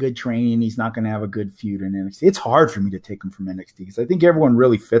to get good training. He's not going to have a good feud in NXT. It's hard for me to take him from NXT because I think everyone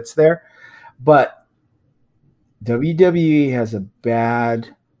really fits there. But WWE has a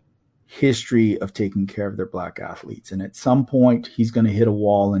bad history of taking care of their black athletes. And at some point he's going to hit a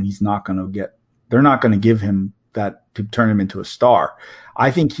wall and they're not going to give him that to turn him into a star. I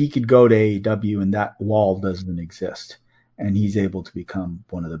think he could go to AEW and that wall doesn't exist. And he's able to become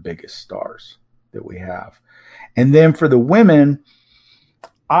one of the biggest stars that we have. And then for the women,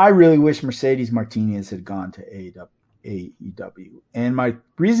 I really wish Mercedes Martinez had gone to AEW. And my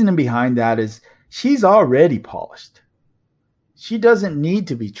reasoning behind that is she's already polished. She doesn't need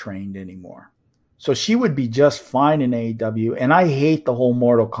to be trained anymore. So she would be just fine in AEW. And I hate the whole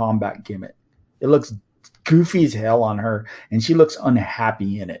Mortal Kombat gimmick. It looks goofy as hell on her, and she looks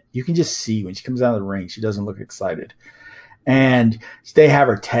unhappy in it. You can just see when she comes out of the ring, she doesn't look excited. And they have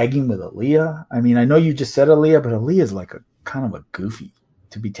her tagging with Aaliyah. I mean, I know you just said Aaliyah, but Aaliyah is like a kind of a goofy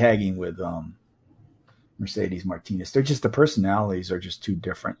to be tagging with Mercedes Martinez. They're just, the personalities are just too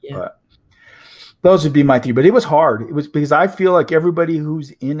different. Yeah. But those would be my 3. But it was hard. It was because I feel like everybody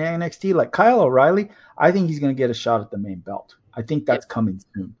who's in NXT, like Kyle O'Reilly, I think he's going to get a shot at the main belt. I think that's coming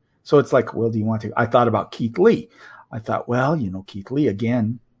soon. So it's like, well, do you want to? I thought about Keith Lee. I thought, well, Keith Lee,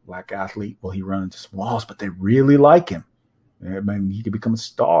 again, black athlete. Will he run into some walls? But they really like him. I mean, he could become a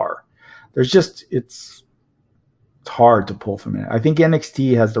star. There's just, it's hard to pull from it. I think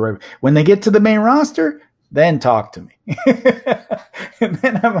NXT has the right. When they get to the main roster, then talk to me. And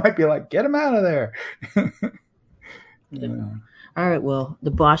then I might be like, get him out of there. Yeah. All right, well, the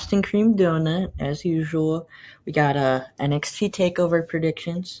Boston Cream Donut, as usual. We got NXT TakeOver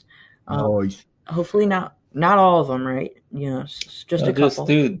predictions. Hopefully not all of them, right? Just a couple.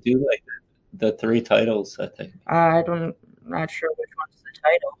 Just do like the 3 titles, I think. Not sure which one's the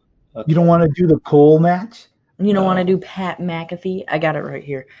title. Okay. You don't want to do the Cole match? You don't want to do Pat McAfee? I got it right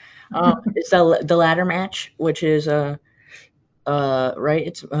here. It's the ladder match, which is right.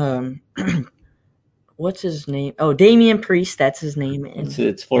 It's what's his name? Oh, Damian Priest. That's his name.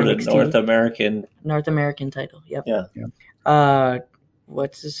 It's for NXT. The North American title. Yep. Yeah.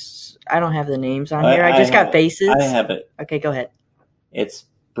 What's this? I don't have the names on here. I just got faces. I have it. Okay, go ahead. It's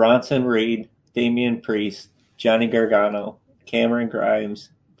Bronson Reed, Damian Priest, Johnny Gargano, Cameron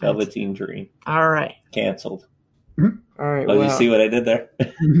Grimes, Velveteen Dream. All right. Canceled. All right. Oh, you see what I did there?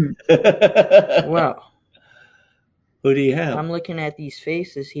 Well. Who do you have? I'm looking at these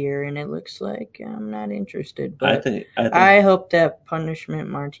faces here, and it looks like I'm not interested. But I hope that Punishment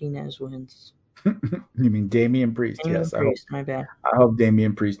Martinez wins. You mean Damian Priest? Damian Yes. Priest, my bad. I hope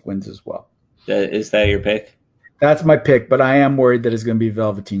Damian Priest wins as well. Is that your pick? That's my pick, but I am worried that it's going to be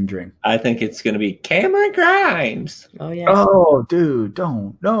Velveteen Dream. I think it's going to be Cameron Grimes. Oh, yeah. Oh, dude,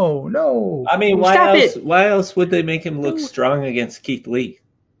 don't. No. I mean, why else would they make him look strong against Keith Lee?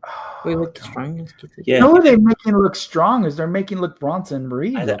 We look strong against Keith Lee. Yeah. No, they're making look strong is they're making look Bronson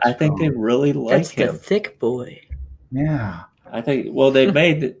Reed. I think they really like him. That's the thick boy. Yeah. I think, they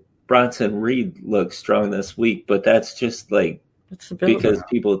made Bronson Reed look strong this week, but that's just like, because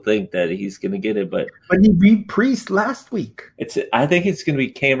people think that he's going to get it, but he beat Priest last week. I think it's going to be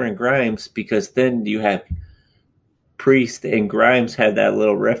Cameron Grimes because then you have Priest and Grimes had that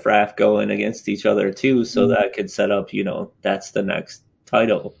little riffraff going against each other too, so that could set up, that's the next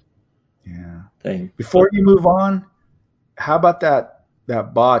title thing. Before you move on, how about that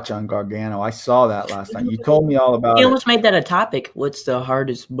botch on Gargano? I saw that last night. You told me all about it. You almost made that a topic. What's the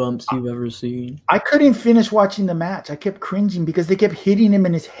hardest bumps you've ever seen? I couldn't finish watching the match. I kept cringing because they kept hitting him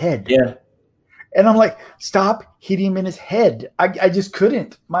in his head. Yeah. And I'm like, stop hitting him in his head. I just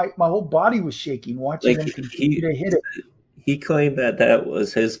couldn't. My whole body was shaking watching them continue to hit it. He claimed that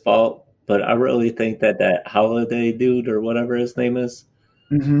was his fault, but I really think that Holiday dude or whatever his name is,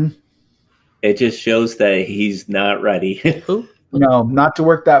 it just shows that he's not ready. Who? No, not to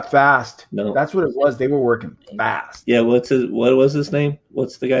work that fast. No. That's what it was. They were working fast. Yeah, what was his name?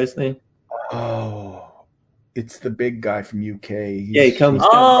 What's the guy's name? Oh, it's the big guy from UK. He comes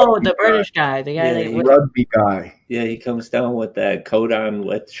down. The British guy. The guy rugby guy. Yeah, he comes down with that coat on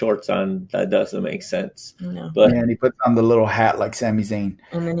with shorts on. That doesn't make sense. No. But and he puts on the little hat like Sami Zayn.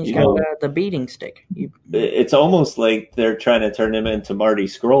 And then he's got the beating stick. It's almost like they're trying to turn him into Marty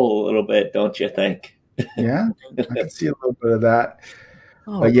Scurll a little bit, don't you think? Yeah, I can see a little bit of that.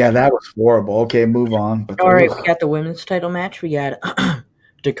 But yeah, that was horrible. Okay, move on. But all right, we got the women's title match. We got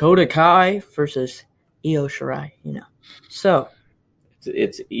Dakota Kai versus Io Shirai. So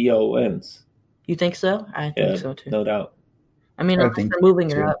it's Io wins. You think so? I think so too. No doubt. I mean, I think they're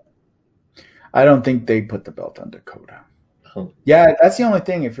moving her up. I don't think they put the belt on Dakota. Oh. Yeah, that's the only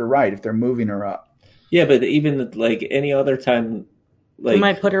thing. If you're right, if they're moving her up. Yeah, but even like any other time. Like, you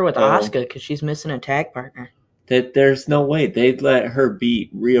might put her with Asuka because she's missing a tag partner. That there's no way they'd let her beat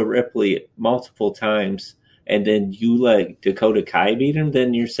Rhea Ripley multiple times, and then you let Dakota Kai beat him.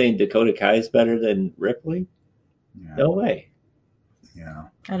 Then you're saying Dakota Kai is better than Ripley? Yeah. No way. Yeah,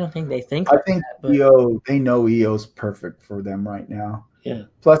 I don't think they think. I think Io. They know Io's perfect for them right now. Yeah.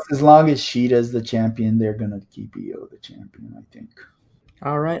 Plus, as long as Shida's the champion, they're gonna keep Io the champion. I think.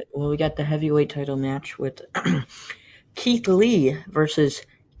 All right. Well, we got the heavyweight title match with. Keith Lee versus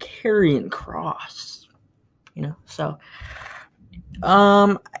Karrion Kross. So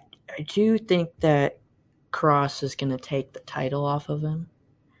I do think that Kross is going to take the title off of him.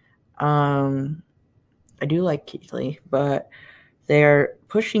 I do like Keith Lee, but they're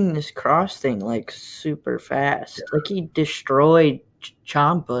pushing this Kross thing like super fast. Like he destroyed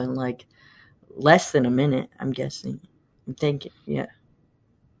Ciampa in like less than a minute, I'm guessing. I'm thinking, yeah.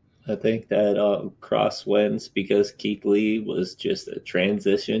 I think that Kross wins because Keith Lee was just a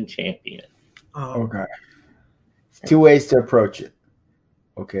transition champion. Oh. Okay. Two ways to approach it.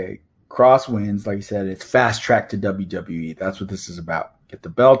 Okay. Kross wins. Like you said, it's fast track to WWE. That's what this is about. Get the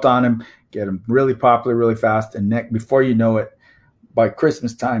belt on him, get him really popular really fast, and before you know it, by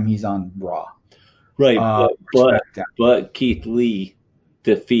Christmas time, he's on Raw. Right. But Keith Lee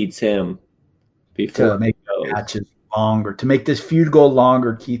defeats him before to make matches longer. To make this feud go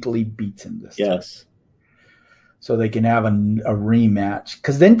longer, Keith Lee beats him this time. So they can have a rematch.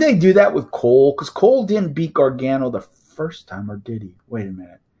 Because then they do that with Cole. Because Cole didn't beat Gargano the first time, or did he? Wait a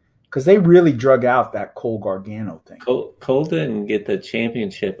minute. Because they really drug out that Cole Gargano thing. Cole didn't get the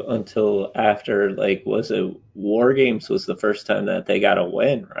championship until after, was it War Games was the first time that they got a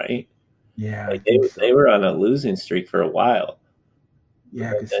win, right? Yeah. They were on a losing streak for a while.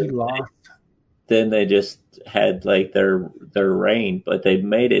 Yeah, because he lost. Then they just had their reign, but they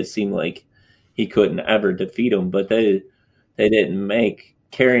made it seem like he couldn't ever defeat him. But they didn't make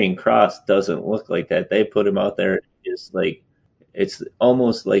Karrion Kross doesn't look like that. They put him out there just it's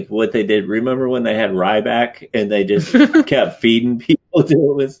almost like what they did. Remember when they had Ryback and they just kept feeding people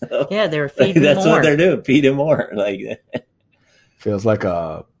to him and stuff? Yeah, they were feeding that's more. What they're doing, feed him more. Feels like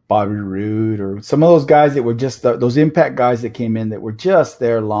a Bobby Roode or some of those guys that were just those Impact guys that came in that were just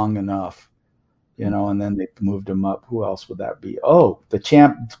there long enough. And then they moved him up. Who else would that be? Oh, the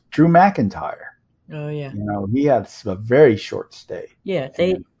champ, Drew McIntyre. Oh, yeah. He had a very short stay. Yeah,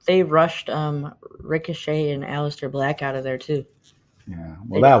 they rushed Ricochet and Aleister Black out of there, too. Yeah,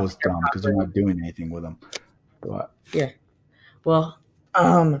 well, that was dumb because they're not doing anything with them. But yeah. Well,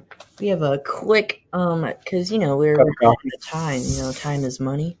 we have a quick, because, we're running out of time. Time is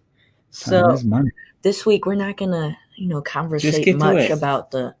money. So time is money. This week, we're not going to, conversate much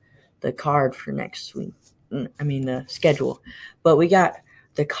about the card for next week. I mean, the schedule. But we got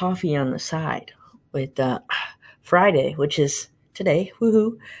the coffee on the side with Friday, which is today.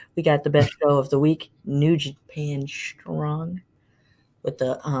 Woohoo. We got the best show of the week, New Japan Strong, with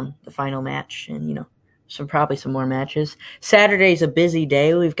the final match and, probably some more matches. Saturday's a busy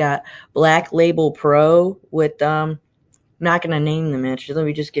day. We've got Black Label Pro with, not going to name the matches. Let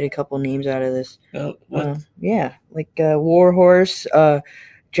me just get a couple names out of this. What? Yeah, Warhorse,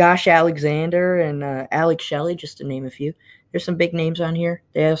 Josh Alexander and Alex Shelley, just to name a few. There's some big names on here.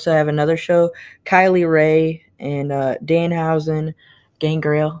 They also have another show, Kylie Ray and Danhausen,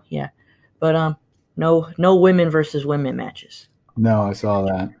 Gangrel, yeah. But no women versus women matches. No, I saw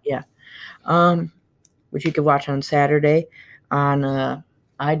that. Yeah. Which you could watch on Saturday on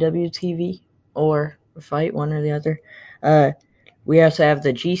IWTV or Fight, one or the other. We also have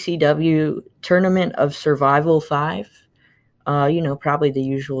the GCW Tournament of Survival 5. Probably the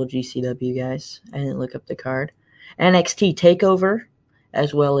usual GCW guys. I didn't look up the card. NXT TakeOver,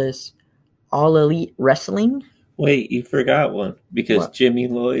 as well as All Elite Wrestling. Wait, you forgot one because What? Jimmy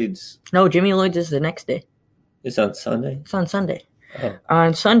Lloyd's. No, Jimmy Lloyd's is the next day. It's on Sunday. It's on Sunday. Oh.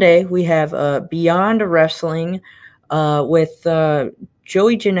 On Sunday, we have Beyond Wrestling with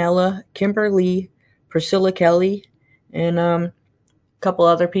Joey Janela, Kimberly, Priscilla Kelly, and a couple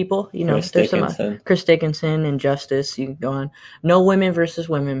other people. Chris there's Dickinson. some Chris Dickinson and Justice. You can go on. No women versus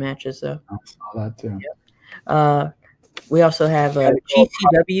women matches, though. I saw that too. We also have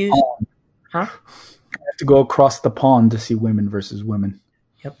GCW's. Huh? I have to go across the pond to see women versus women.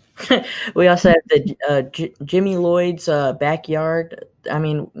 Yep. We also have the Jimmy Lloyd's backyard.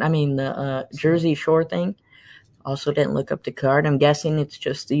 The Jersey Shore thing. Also didn't look up the card. I'm guessing it's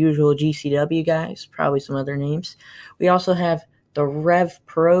just the usual GCW guys. Probably some other names. We also have the Rev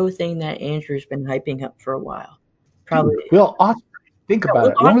Pro thing that Andrew's been hyping up for a while. Probably. Will Ospreay. Think Yeah, about Will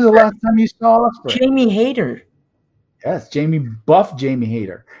it. When was the last time you saw Ospreay? Jamie Hayter. Yes, Buff Jamie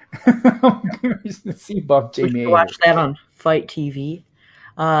Hayter. We used to see Buff We Jamie can Hayter. watch that on Fight TV.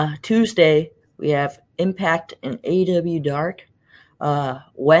 Tuesday, we have Impact and AW Dark.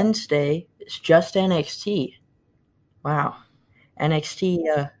 Wednesday, it's just NXT. Wow. NXT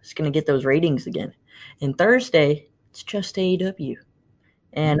is going to get those ratings again. And Thursday, it's just AEW.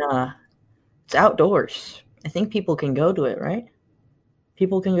 And it's outdoors. I think people can go to it, right?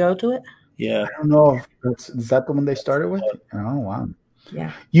 People can go to it? Yeah. I don't know. Is that the one they started with? Oh, wow.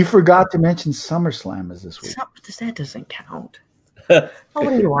 Yeah. You forgot to mention SummerSlam is this week. That doesn't count.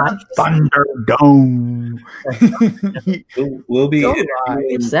 Nobody watches. Thunderdome. We'll be Go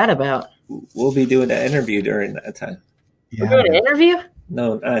What's that about? we'll be doing an interview during that time. We're doing an interview?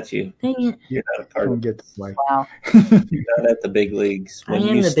 No, not you. Dang it. You're not a I part don't of get to play. Wow. You're not at the big leagues. I When am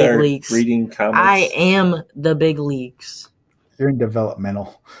you the big start leagues. reading comics, I am the big leagues. You're in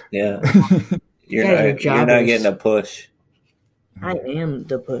developmental. yeah, You guys are you're not jobbers. getting a push. I am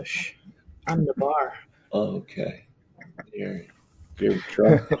the push. I'm the bar. Okay, you're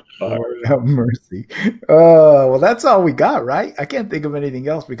drunk. Lord have mercy. Well, that's all we got, right? I can't think of anything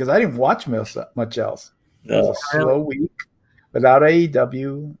else because I didn't watch much else. It was a slow week without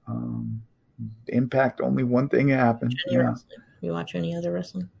AEW. Impact, only one thing happened. Any Yeah. wrestling? You watch any other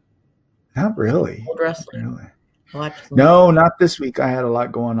wrestling? Not really. Old wrestling? Really. Watch some- No, not this week. I had a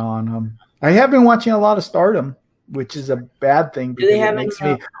lot going on. I have been watching a lot of Stardom, which is a bad thing Do they because it have makes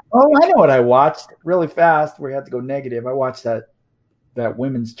any, me. Oh, I know what I watched really fast. We had to go negative. I watched that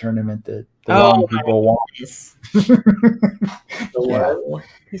women's tournament that the wrong people won. Yes. Yeah.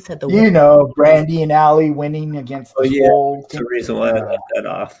 He said the You know, Brandy and Allie winning against the whole. That's the reason why I left that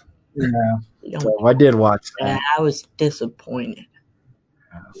off. Yeah, so I did watch that. I was disappointed.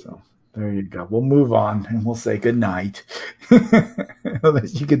 Yeah, so there you go. We'll move on and we'll say good night,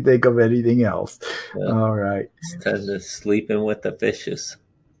 unless you can think of anything else. Yeah. All right. It's time to sleeping with the fishes.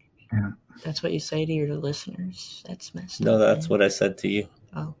 Yeah. That's what you say to your listeners? That's messed No, up. that's what I said to you.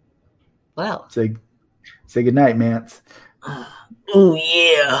 Oh. Well. Say good night, Mance. Oh,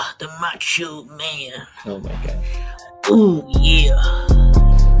 yeah. The Macho Man. Oh my god. Oh, yeah.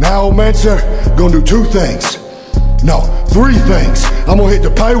 Now, old man, sir, gonna do two things. No, three things. I'm gonna hit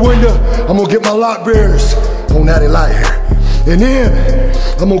the pay window. I'm gonna get my lot beers on Natty Light here. And then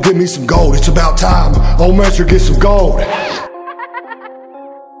I'm gonna get me some gold. It's about time old man, sir, get some gold.